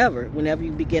exam, whatever, whenever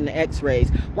you begin the x-rays,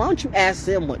 why don't you ask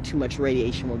them what too much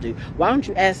radiation will do? Why don't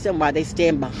you ask them why they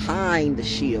stand behind the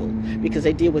shield? Because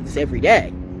they deal with this every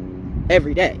day,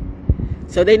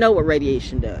 so they know what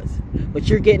radiation does. But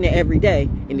you're getting it every day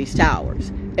in these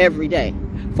towers, every day.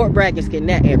 Fort Bragg's getting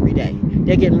that every day.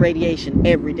 They're getting radiation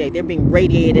every day. They're being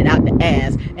radiated out the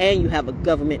ass. And you have a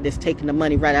government that's taking the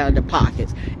money right out of their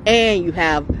pockets. And you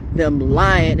have them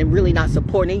lying and really not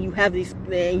supporting. And you have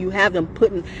them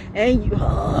putting,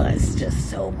 it's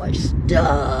just so much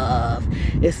stuff.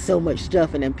 It's so much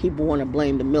stuff. And then people want to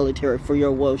blame the military for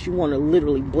your woes. You want to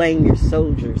literally blame your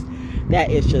soldiers.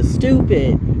 That is just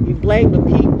stupid. You blame the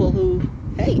people who,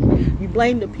 you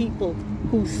blame the people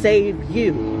who saved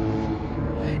you.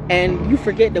 And you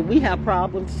forget that we have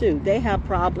problems too. They have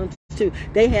problems too.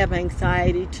 They have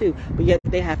anxiety too. But yet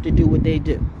they have to do what they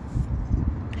do.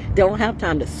 They don't have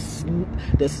time to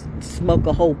smoke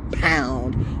a whole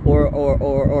pound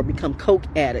or become coke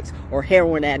addicts or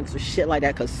heroin addicts or shit like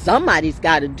that. Because somebody's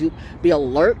got to be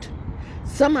alert.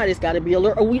 Somebody's got to be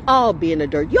alert, or we all be in the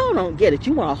dirt. Y'all don't get it.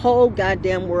 You want a whole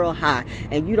goddamn world high,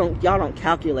 and y'all don't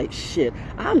calculate shit.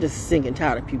 I'm just sick and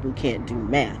tired of people who can't do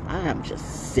math. I am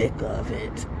just sick of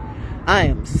it. I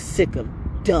am sick of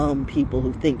dumb people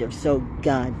who think they're so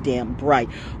goddamn bright,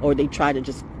 or they try to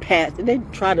just pass, and they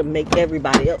try to make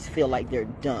everybody else feel like they're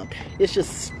dumb. It's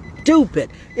just stupid.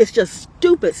 It's just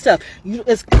stupid stuff.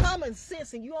 It's common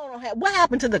sense, and you all don't have. What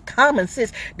happened to the common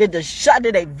sense? Did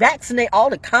they vaccinate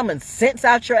all the common sense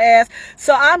out your ass?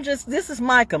 So this is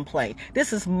my complaint.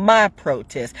 This is my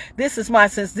protest. This is my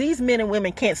sense. These men and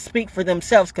women can't speak for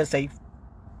themselves because they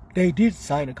did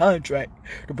sign a contract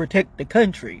to protect the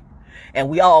country. And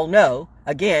we all know,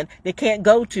 again, they can't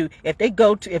go to, if they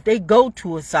go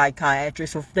to a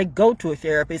psychiatrist or if they go to a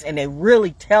therapist and they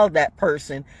really tell that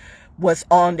person what's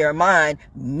on their mind,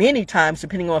 many times,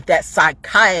 depending on if that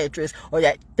psychiatrist or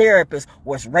that therapist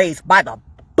was raised by the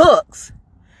books.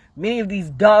 Many of these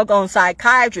doggone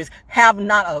psychiatrists have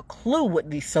not a clue what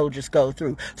these soldiers go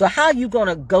through. So how are you going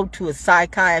to go to a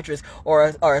psychiatrist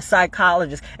or a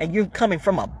psychologist and you're coming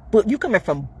from a book? You coming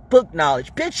from book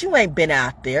knowledge. Bitch, you ain't been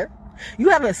out there. You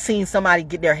haven't seen somebody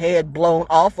get their head blown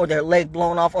off or their leg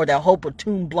blown off or their whole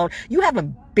platoon blown. You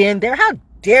haven't been there. How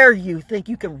dare you think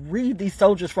you can read these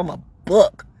soldiers from a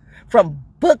book? From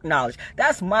book knowledge.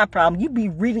 That's my problem. You be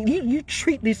reading, you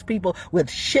treat these people with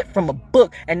shit from a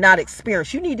book and not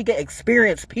experience. You need to get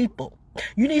experienced people.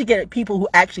 You need to get people who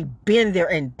actually been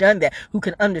there and done that, who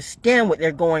can understand what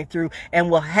they're going through and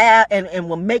will have and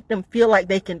will make them feel like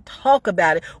they can talk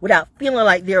about it without feeling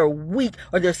like they're weak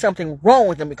or there's something wrong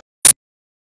with them.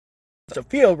 To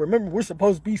feel, remember, we're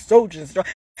supposed to be soldiers.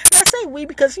 I say we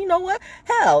because you know what?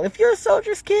 Hell, if you're a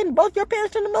soldier's kid and both your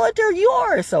parents are in the military, you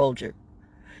are a soldier.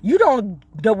 You don't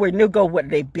know where to go what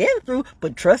they've been through,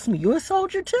 but trust me, you're a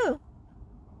soldier too.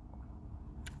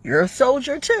 You're a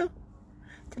soldier too.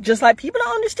 Just like people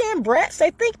don't understand brats,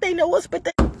 they think they know us, but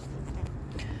they...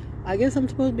 I guess I'm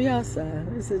supposed to be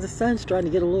outside. The sun's trying to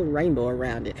get a little rainbow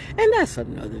around it. And that's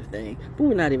another thing. But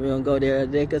we're not even going to go there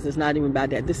today because it's not even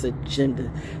about that. This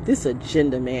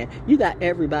agenda, man. You got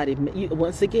everybody.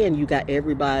 Once again, you got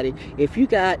everybody. If you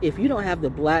don't have the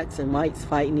blacks and whites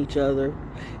fighting each other,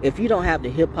 if you don't have the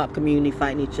hip-hop community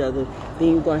fighting each other,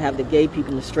 then you're going to have the gay people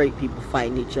and the straight people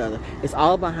fighting each other. It's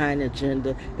all behind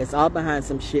agenda. It's all behind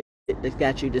some shit that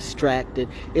got you distracted.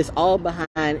 It's all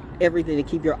behind everything to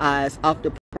keep your eyes off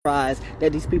the prize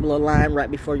that these people are lying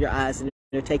right before your eyes and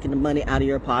they're taking the money out of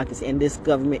your pockets, and this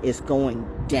government is going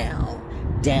down.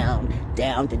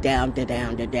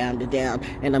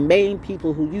 And the main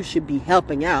people who you should be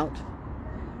helping out,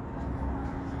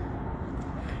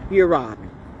 you're robbing.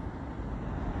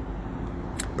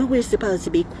 But we're supposed to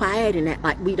be quiet and act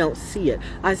like we don't see it.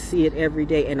 I see it every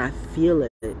day and I feel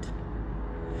it.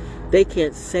 They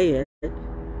can't say it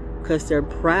because they're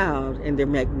proud and they're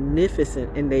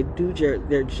magnificent and they do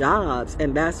their jobs.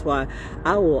 And that's why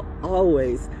I will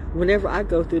always, whenever I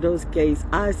go through those gates,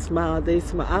 I smile, they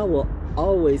smile. I will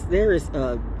always, there is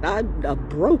a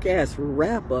broke-ass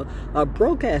rapper, a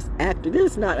broke-ass actor.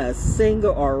 There's not a singer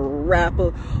or a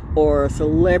rapper or a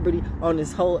celebrity on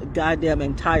this whole goddamn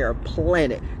entire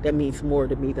planet that means more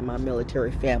to me than my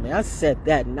military family. I said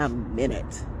that and I meant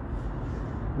it.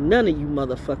 None of you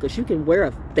motherfuckers, you can wear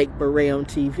a fake beret on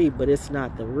TV, but it's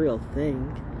not the real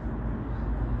thing.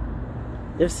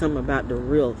 There's something about the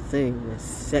real thing that's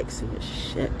sexy as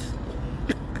shit.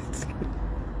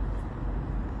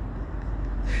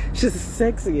 Just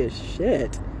sexy as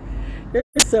shit.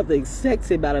 There's something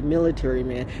sexy about a military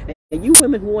man. And you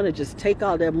women who want to just take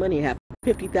all that money and have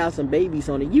 50,000 babies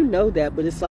on it, you know that, but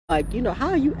it's like, you know, how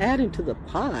are you adding to the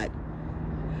pot?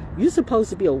 You're supposed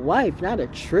to be a wife, not a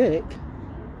trick.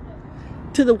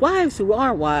 To the wives who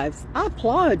are wives, I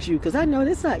applaud you because I know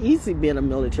it's not easy being a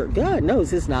military. God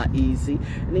knows it's not easy.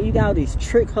 And then you got all these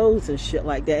trick hoes and shit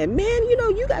like that. And man, you know,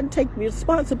 you got to take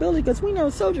responsibility because we know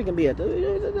a soldier can be a...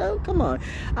 Come on.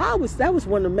 That was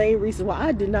one of the main reasons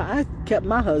why I kept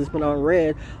my husband on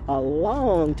red a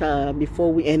long time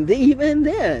before we... And even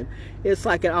then, it's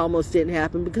like it almost didn't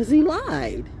happen because he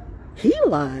lied. He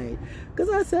lied. Because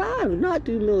I said, I do not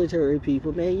do military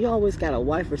people, man. You always got a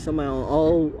wife or somebody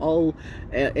on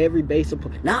every base.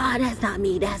 Nah, that's not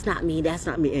me. That's not me. That's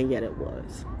not me. And yet it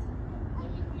was.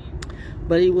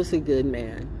 But he was a good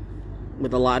man.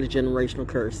 with a lot of generational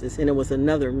curses. And it was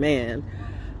another man,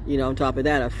 you know, on top of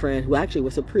that, a friend who actually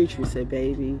was a preacher who said,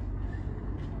 baby,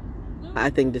 I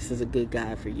think this is a good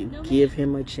guy for you. Give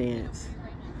him a chance.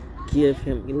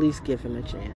 At least give him a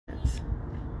chance.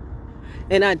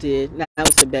 And I did. That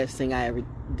was the best thing I ever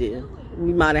did.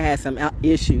 We might have had some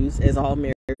issues, as all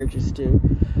marriages do.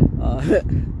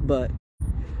 But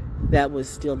that was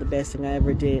still the best thing I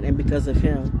ever did. And because of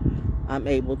him, I'm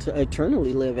able to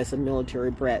eternally live as a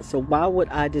military brat. So why would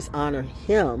I dishonor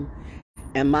him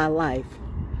and my life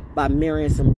by marrying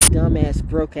some dumbass,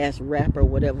 broke-ass rapper,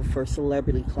 whatever, for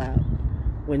celebrity clout,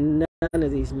 when none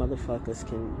of these motherfuckers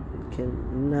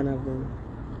none of them,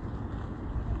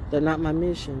 they're not my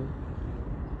mission.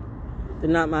 They're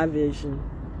not my vision.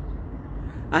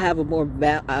 I have a more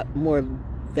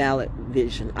valid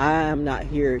vision. I am not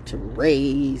here to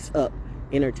raise up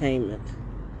entertainment.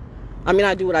 I mean,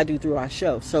 I do what I do through our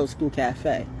show, Soul School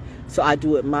Cafe. So I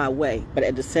do it my way. But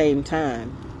at the same time,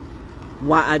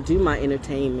 why I do my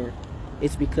entertainment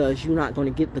is because you're not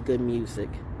going to get the good music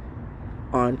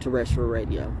on terrestrial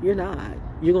radio. You're not.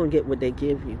 You're going to get what they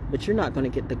give you. But you're not going to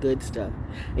get the good stuff.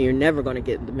 And you're never going to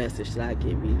get the message that I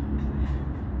give you.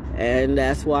 And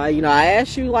that's why, you know, I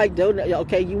asked you, like,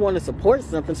 okay, you want to support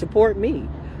something, support me.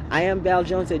 I am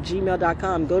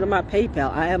ValJones@gmail.com. Go to my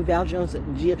PayPal. I am ValJones at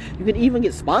Gmail. You can even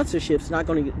get sponsorships. Not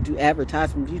going to do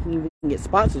advertisements. You can even get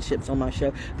sponsorships on my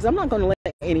show. Because I'm not going to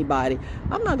let anybody,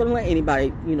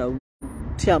 you know,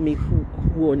 tell me who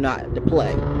or not to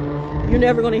play. You're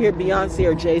never going to hear Beyonce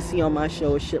or Jay-Z on my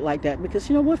show or shit like that. Because,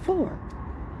 you know, what for?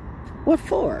 What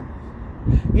for?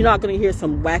 You're not going to hear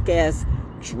some whack-ass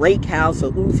Drake house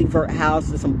or Uzi Vert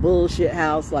house or some bullshit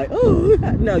house like, oh,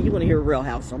 no, you want to hear a real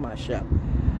house on my show.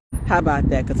 How about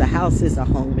that? Because a house is a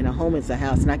home and a home is a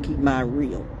house, and I keep mine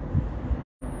real.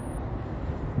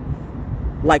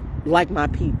 Like my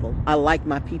people. I like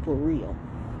my people real.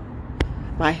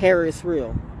 My hair is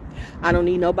real. I don't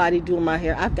need nobody doing my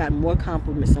hair. I've got more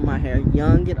compliments on my hair,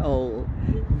 young and old.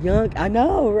 Young, I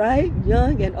know, right?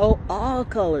 Young and old, all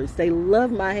colors. They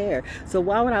love my hair. So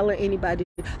why would I let anybody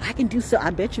do? I can do so.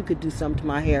 I bet you could do something to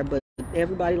my hair, but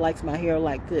everybody likes my hair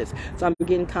like this. So I'm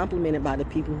getting complimented by the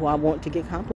people who I want to get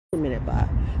complimented by.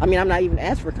 I mean, I'm not even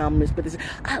asking for compliments, but it's,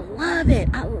 I love it.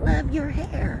 I love your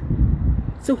hair.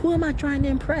 So who am I trying to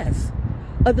impress?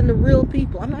 Other than the real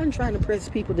people. I'm not trying to impress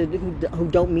people who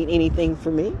don't mean anything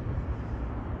for me.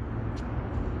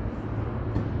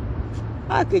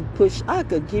 I could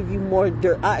give you more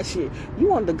dirt. You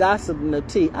want the gossip and the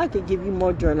tea. I could give you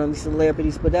more dirt on these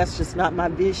celebrities, but that's just not my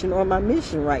vision or my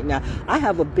mission right now. I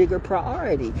have a bigger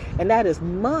priority, and that is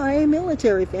my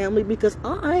military family, because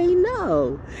I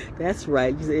know. That's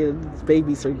right.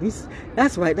 Babies are these.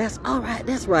 That's right. That's all right.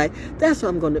 That's right. That's what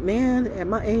I'm going to, man, at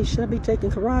my age, should I be taking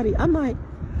karate? I might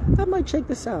check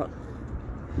this out.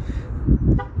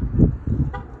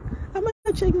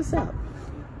 Check this out.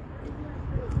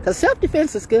 Because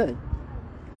self-defense is good.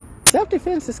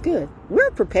 Self-defense is good. We're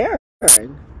preparing.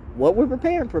 What we're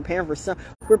preparing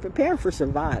we're preparing for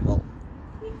survival.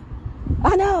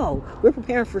 I know. We're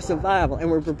preparing for survival, and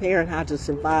we're preparing how to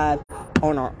survive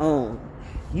on our own.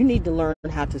 You need to learn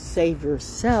how to save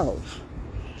yourself.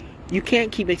 You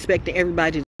can't keep expecting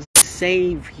everybody to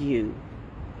save you.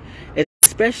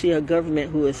 Especially a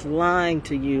government who is lying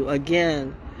to you.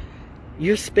 Again,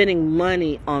 you're spending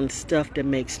money on stuff that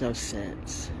makes no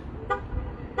sense.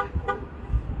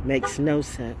 Makes no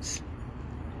sense.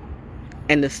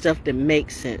 And the stuff that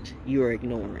makes sense, you're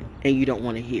ignoring. And you don't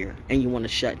want to hear. And you want to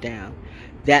shut down.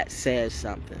 That says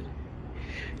something.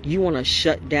 You want to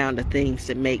shut down the things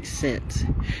that make sense.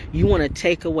 You want to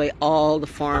take away all the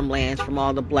farmlands from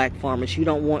all the black farmers. You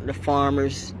don't want the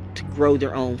farmers to grow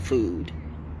their own food.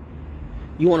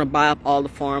 You want to buy up all the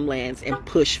farmlands and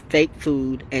push fake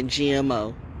food and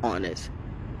GMO on us.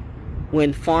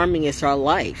 When farming is our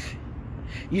life.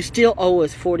 You still owe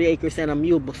us 40 acres and a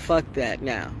mule, but fuck that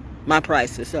now. My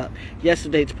price is up.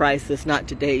 Yesterday's price is not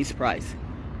today's price.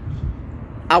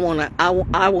 I want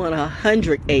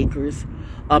 100 acres,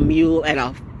 a mule, and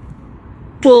a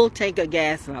full tank of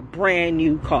gas and a brand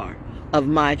new car of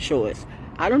my choice.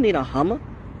 I don't need a Hummer.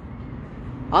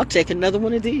 I'll take another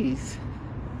one of these.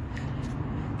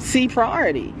 See,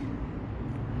 priority.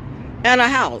 And a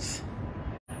house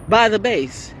by the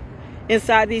base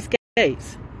inside these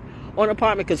gates on an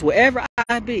apartment, because wherever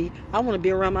I be, I want to be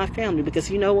around my family, because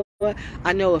you know what?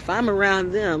 I know if I'm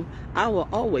around them, I will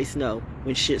always know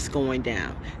when shit's going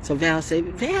down. So Val said,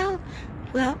 Val,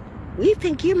 well, we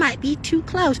think you might be too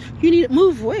close. You need to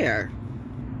move where?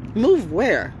 Move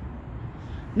where?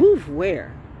 Move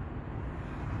where?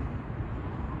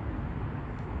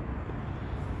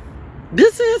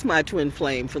 This is my twin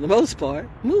flame for the most part.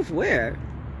 Move where?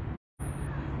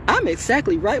 I'm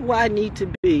exactly right where I need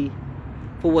to be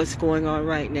for what's going on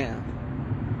right now.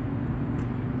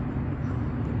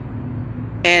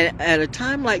 And at a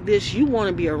time like this, you want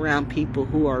to be around people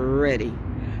who are ready.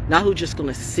 Not who just going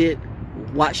to sit,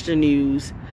 watch the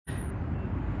news,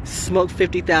 smoke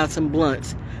 50,000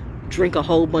 blunts, drink a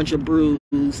whole bunch of brews,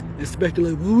 and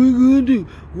speculate, what we going to do?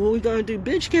 What we going to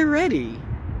do? Bitch, get ready.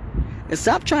 And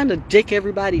stop trying to dick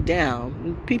everybody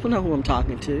down. People know who I'm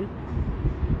talking to.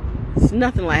 It's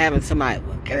nothing like having somebody,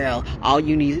 well, girl, all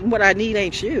you need, what I need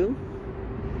ain't you.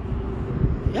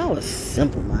 Y'all are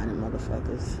simple-minded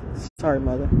motherfuckers. Sorry,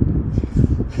 mother.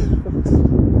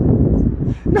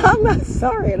 No, I'm not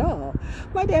sorry at all.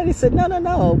 My daddy said,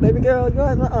 no, baby girl,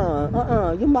 you're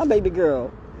you're my baby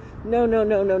girl. No.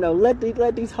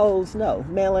 Let these hoes know,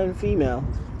 male and female.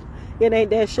 It ain't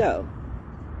that show.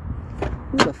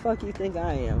 Who the fuck you think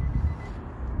I am?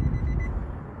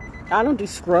 I don't do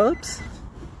scrubs.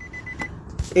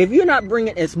 If you're not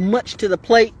bringing as much to the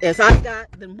plate as I got,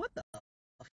 then what the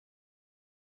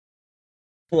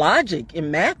logic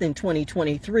in math in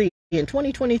 2023? In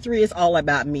 2023, it's all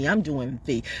about me. I'm doing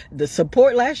the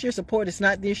support. Last year's support is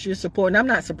not this year's support. And I'm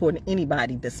not supporting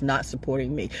anybody that's not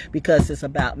supporting me because it's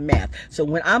about math. So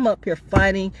when I'm up here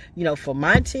fighting, for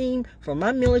my team, for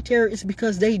my military, it's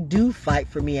because they do fight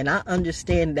for me. And I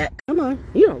understand that. Come on.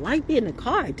 You don't like being in the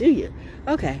car, do you?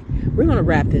 Okay. We're going to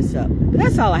wrap this up. But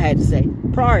that's all I had to say.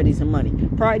 Priorities and money.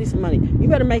 Priorities and money. You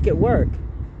better make it work.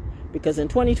 Because in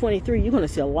 2023, you're going to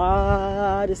see a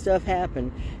lot of stuff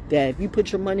happen that if you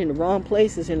put your money in the wrong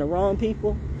places and the wrong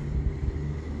people,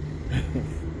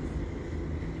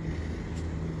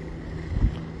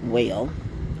 well,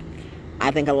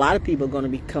 I think a lot of people are going to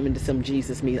be coming to some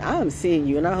Jesus meetings. I'm seeing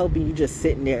you, and I'm hoping you just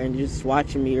sitting there and just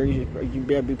watching me, or you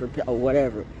better be prepared, or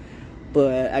whatever.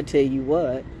 But I tell you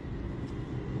what,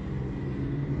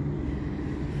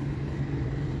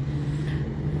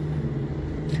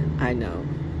 I know.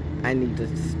 I need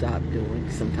to stop doing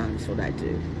sometimes what I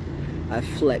do. I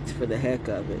flex for the heck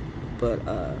of it. But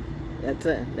that's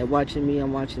it. They're watching me,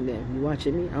 I'm watching them. You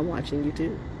watching me, I'm watching you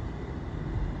too.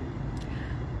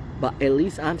 But at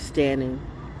least I'm standing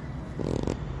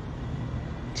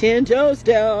 10 toes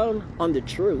down on the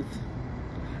truth.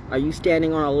 Are you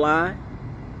standing on a lie?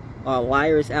 Or a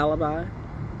liar's alibi?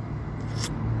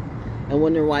 And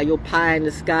wondering why your pie in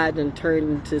the sky done turned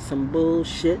into some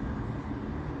bullshit?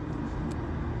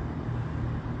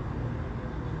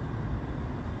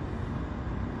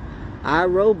 I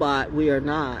Robot, we are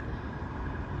not.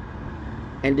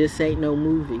 And this ain't no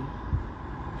movie.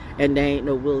 And there ain't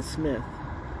no Will Smith.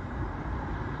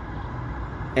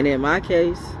 And in my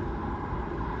case,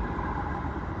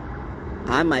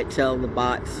 I might tell the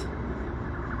bots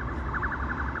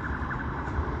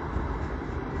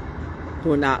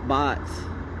who are not bots.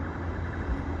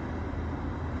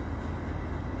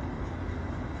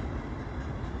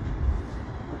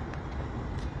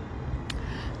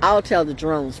 I'll tell the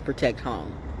drones, protect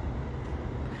home.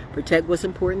 Protect what's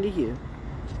important to you.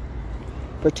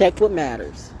 Protect what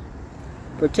matters.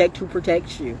 Protect who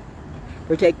protects you.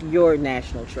 Protect your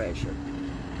national treasure,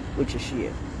 which is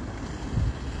you.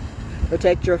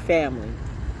 Protect your family.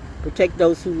 Protect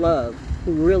those who love,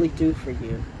 who really do for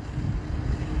you.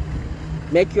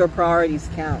 Make your priorities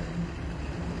count.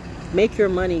 Make your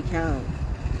money count.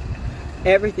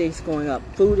 Everything's going up.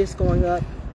 Food is going up.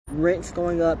 Rent's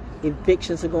going up,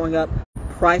 evictions are going up,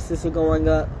 prices are going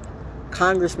up,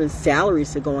 congressmen's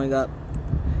salaries are going up,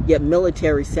 yet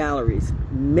military salaries,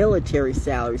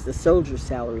 the soldiers'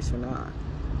 salaries are not.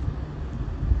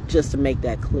 Just to make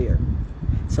that clear.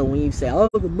 So when you say, oh,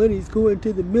 the money's going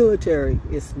to the military,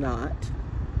 it's not.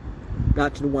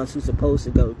 Not to the ones who's supposed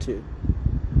to go to.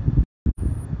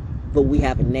 But we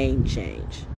have a name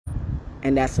change.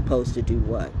 And that's supposed to do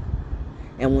what?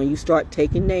 And when you start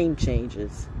taking name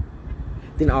changes,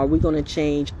 then are we going to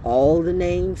change all the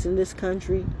names in this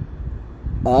country?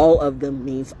 All of them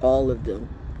means all of them.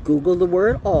 Google the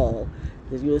word all.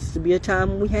 There used to be a time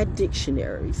when we had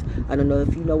dictionaries. I don't know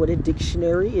if you know what a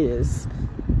dictionary is.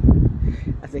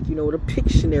 I think you know what a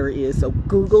Pictionary is. So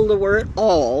Google the word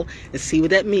all and see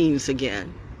what that means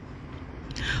again.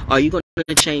 Are you going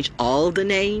to change all the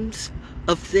names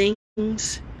of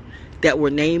things that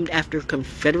were named after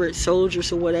Confederate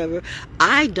soldiers or whatever?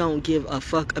 I don't give a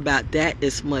fuck about that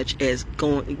as much as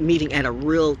meeting at a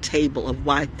real table of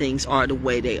why things are the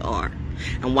way they are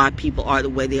and why people are the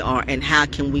way they are, and how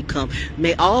can we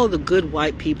may all the good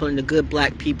white people and the good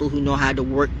black people who know how to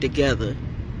work together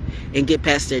and get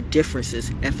past their differences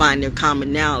and find their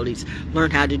commonalities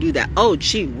learn how to do that. Oh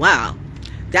gee, wow,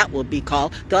 that will be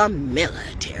called the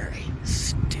military.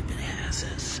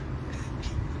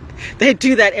 They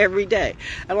do that every day.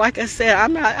 And like I said,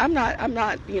 I'm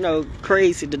not,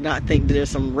 crazy to not think that there's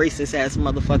some racist ass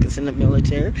motherfuckers in the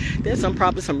military. There's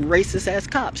probably some racist ass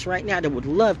cops right now that would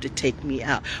love to take me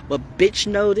out. But bitch,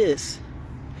 know this.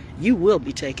 You will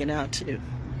be taken out too.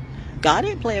 God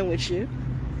ain't playing with you.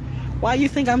 Why you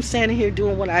think I'm standing here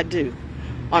doing what I do?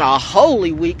 On a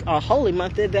holy week, a holy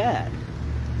month of that.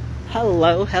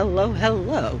 Hello, hello,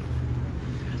 hello.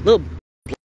 Little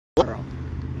girl.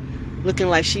 Looking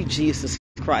like she Jesus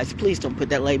Christ. Please don't put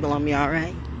that label on me,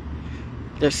 alright?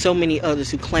 There's so many others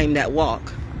who claim that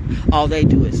walk. All they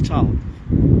do is talk.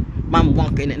 I'm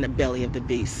walking in the belly of the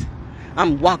beast.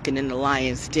 I'm walking in the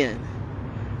lion's den.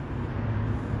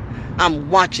 I'm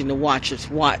watching the watchers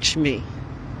watch me.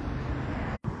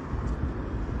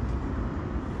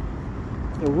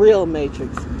 The real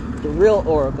matrix. The real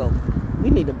oracle.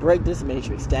 We need to break this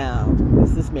matrix down.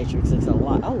 Because this matrix is a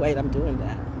lot. Oh wait, I'm doing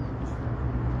that.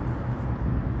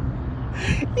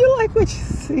 You like what you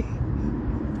see?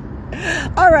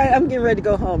 Alright, I'm getting ready to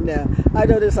go home now. I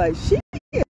know this like,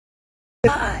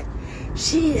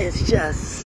 she is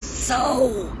just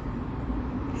so...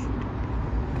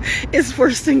 It's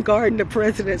worse than guarding the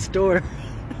president's daughter.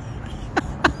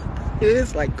 It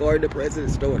is like guarding the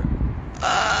president's daughter.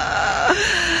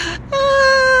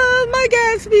 My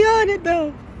guys be on it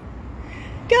though.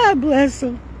 God bless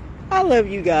them. I love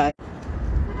you guys.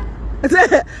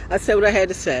 I said what I had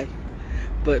to say.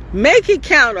 But make it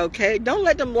count, okay? Don't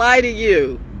let them lie to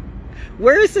you.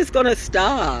 Where is this going to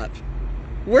stop?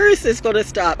 Where is this going to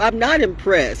stop? I'm not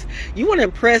impressed. You want to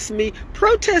impress me?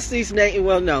 Protest these names.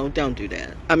 Well, no, don't do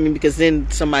that. I mean, because then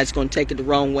somebody's going to take it the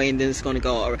wrong way and then it's going to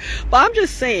go over. But I'm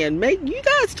just saying, you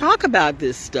guys talk about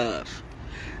this stuff.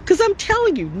 Because I'm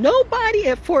telling you, nobody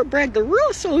at Fort Bragg, the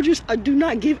real soldiers, do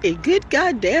not give a good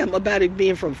goddamn about it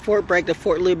being from Fort Bragg to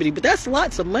Fort Liberty. But that's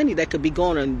lots of money that could be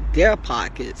going in their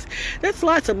pockets. That's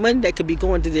lots of money that could be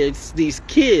going to these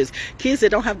kids. Kids that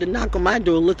don't have to knock on my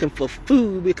door looking for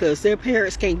food because their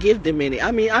parents can't give them any. I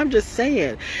mean, I'm just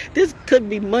saying, this could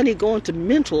be money going to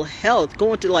mental health,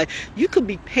 going to like, you could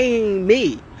be paying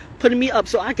me, putting me up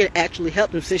so I can actually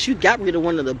help them. Since you got rid of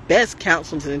one of the best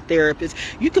counselors and therapists,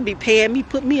 you could be paying me,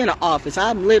 put me in an office.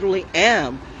 I literally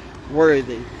am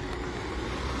worthy.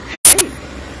 Hey.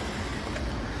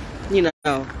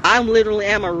 I literally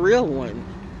am a real one.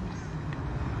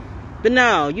 But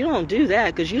no, you don't do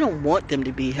that because you don't want them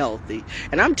to be healthy.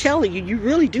 And I'm telling you, you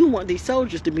really do want these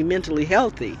soldiers to be mentally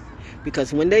healthy.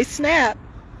 Because when they snap,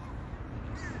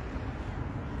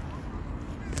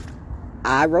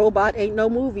 iRobot ain't no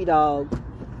movie, dog.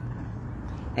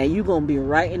 And you gonna be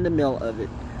right in the middle of it.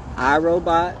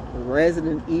 iRobot,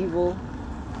 Resident Evil,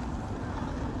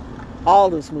 all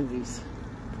those movies.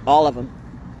 All of them.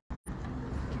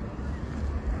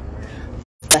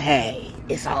 But hey,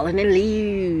 it's all an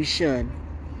illusion.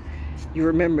 You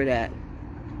remember that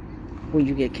when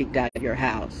you get kicked out of your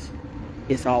house.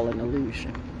 It's all an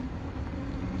illusion.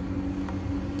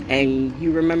 And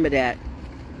you remember that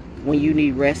when you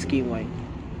need rescuing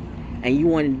and you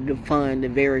wanted to fund the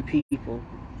very people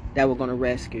that were going to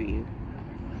rescue you.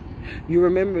 You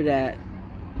remember that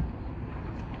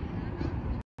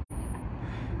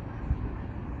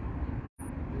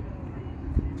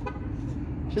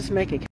just make it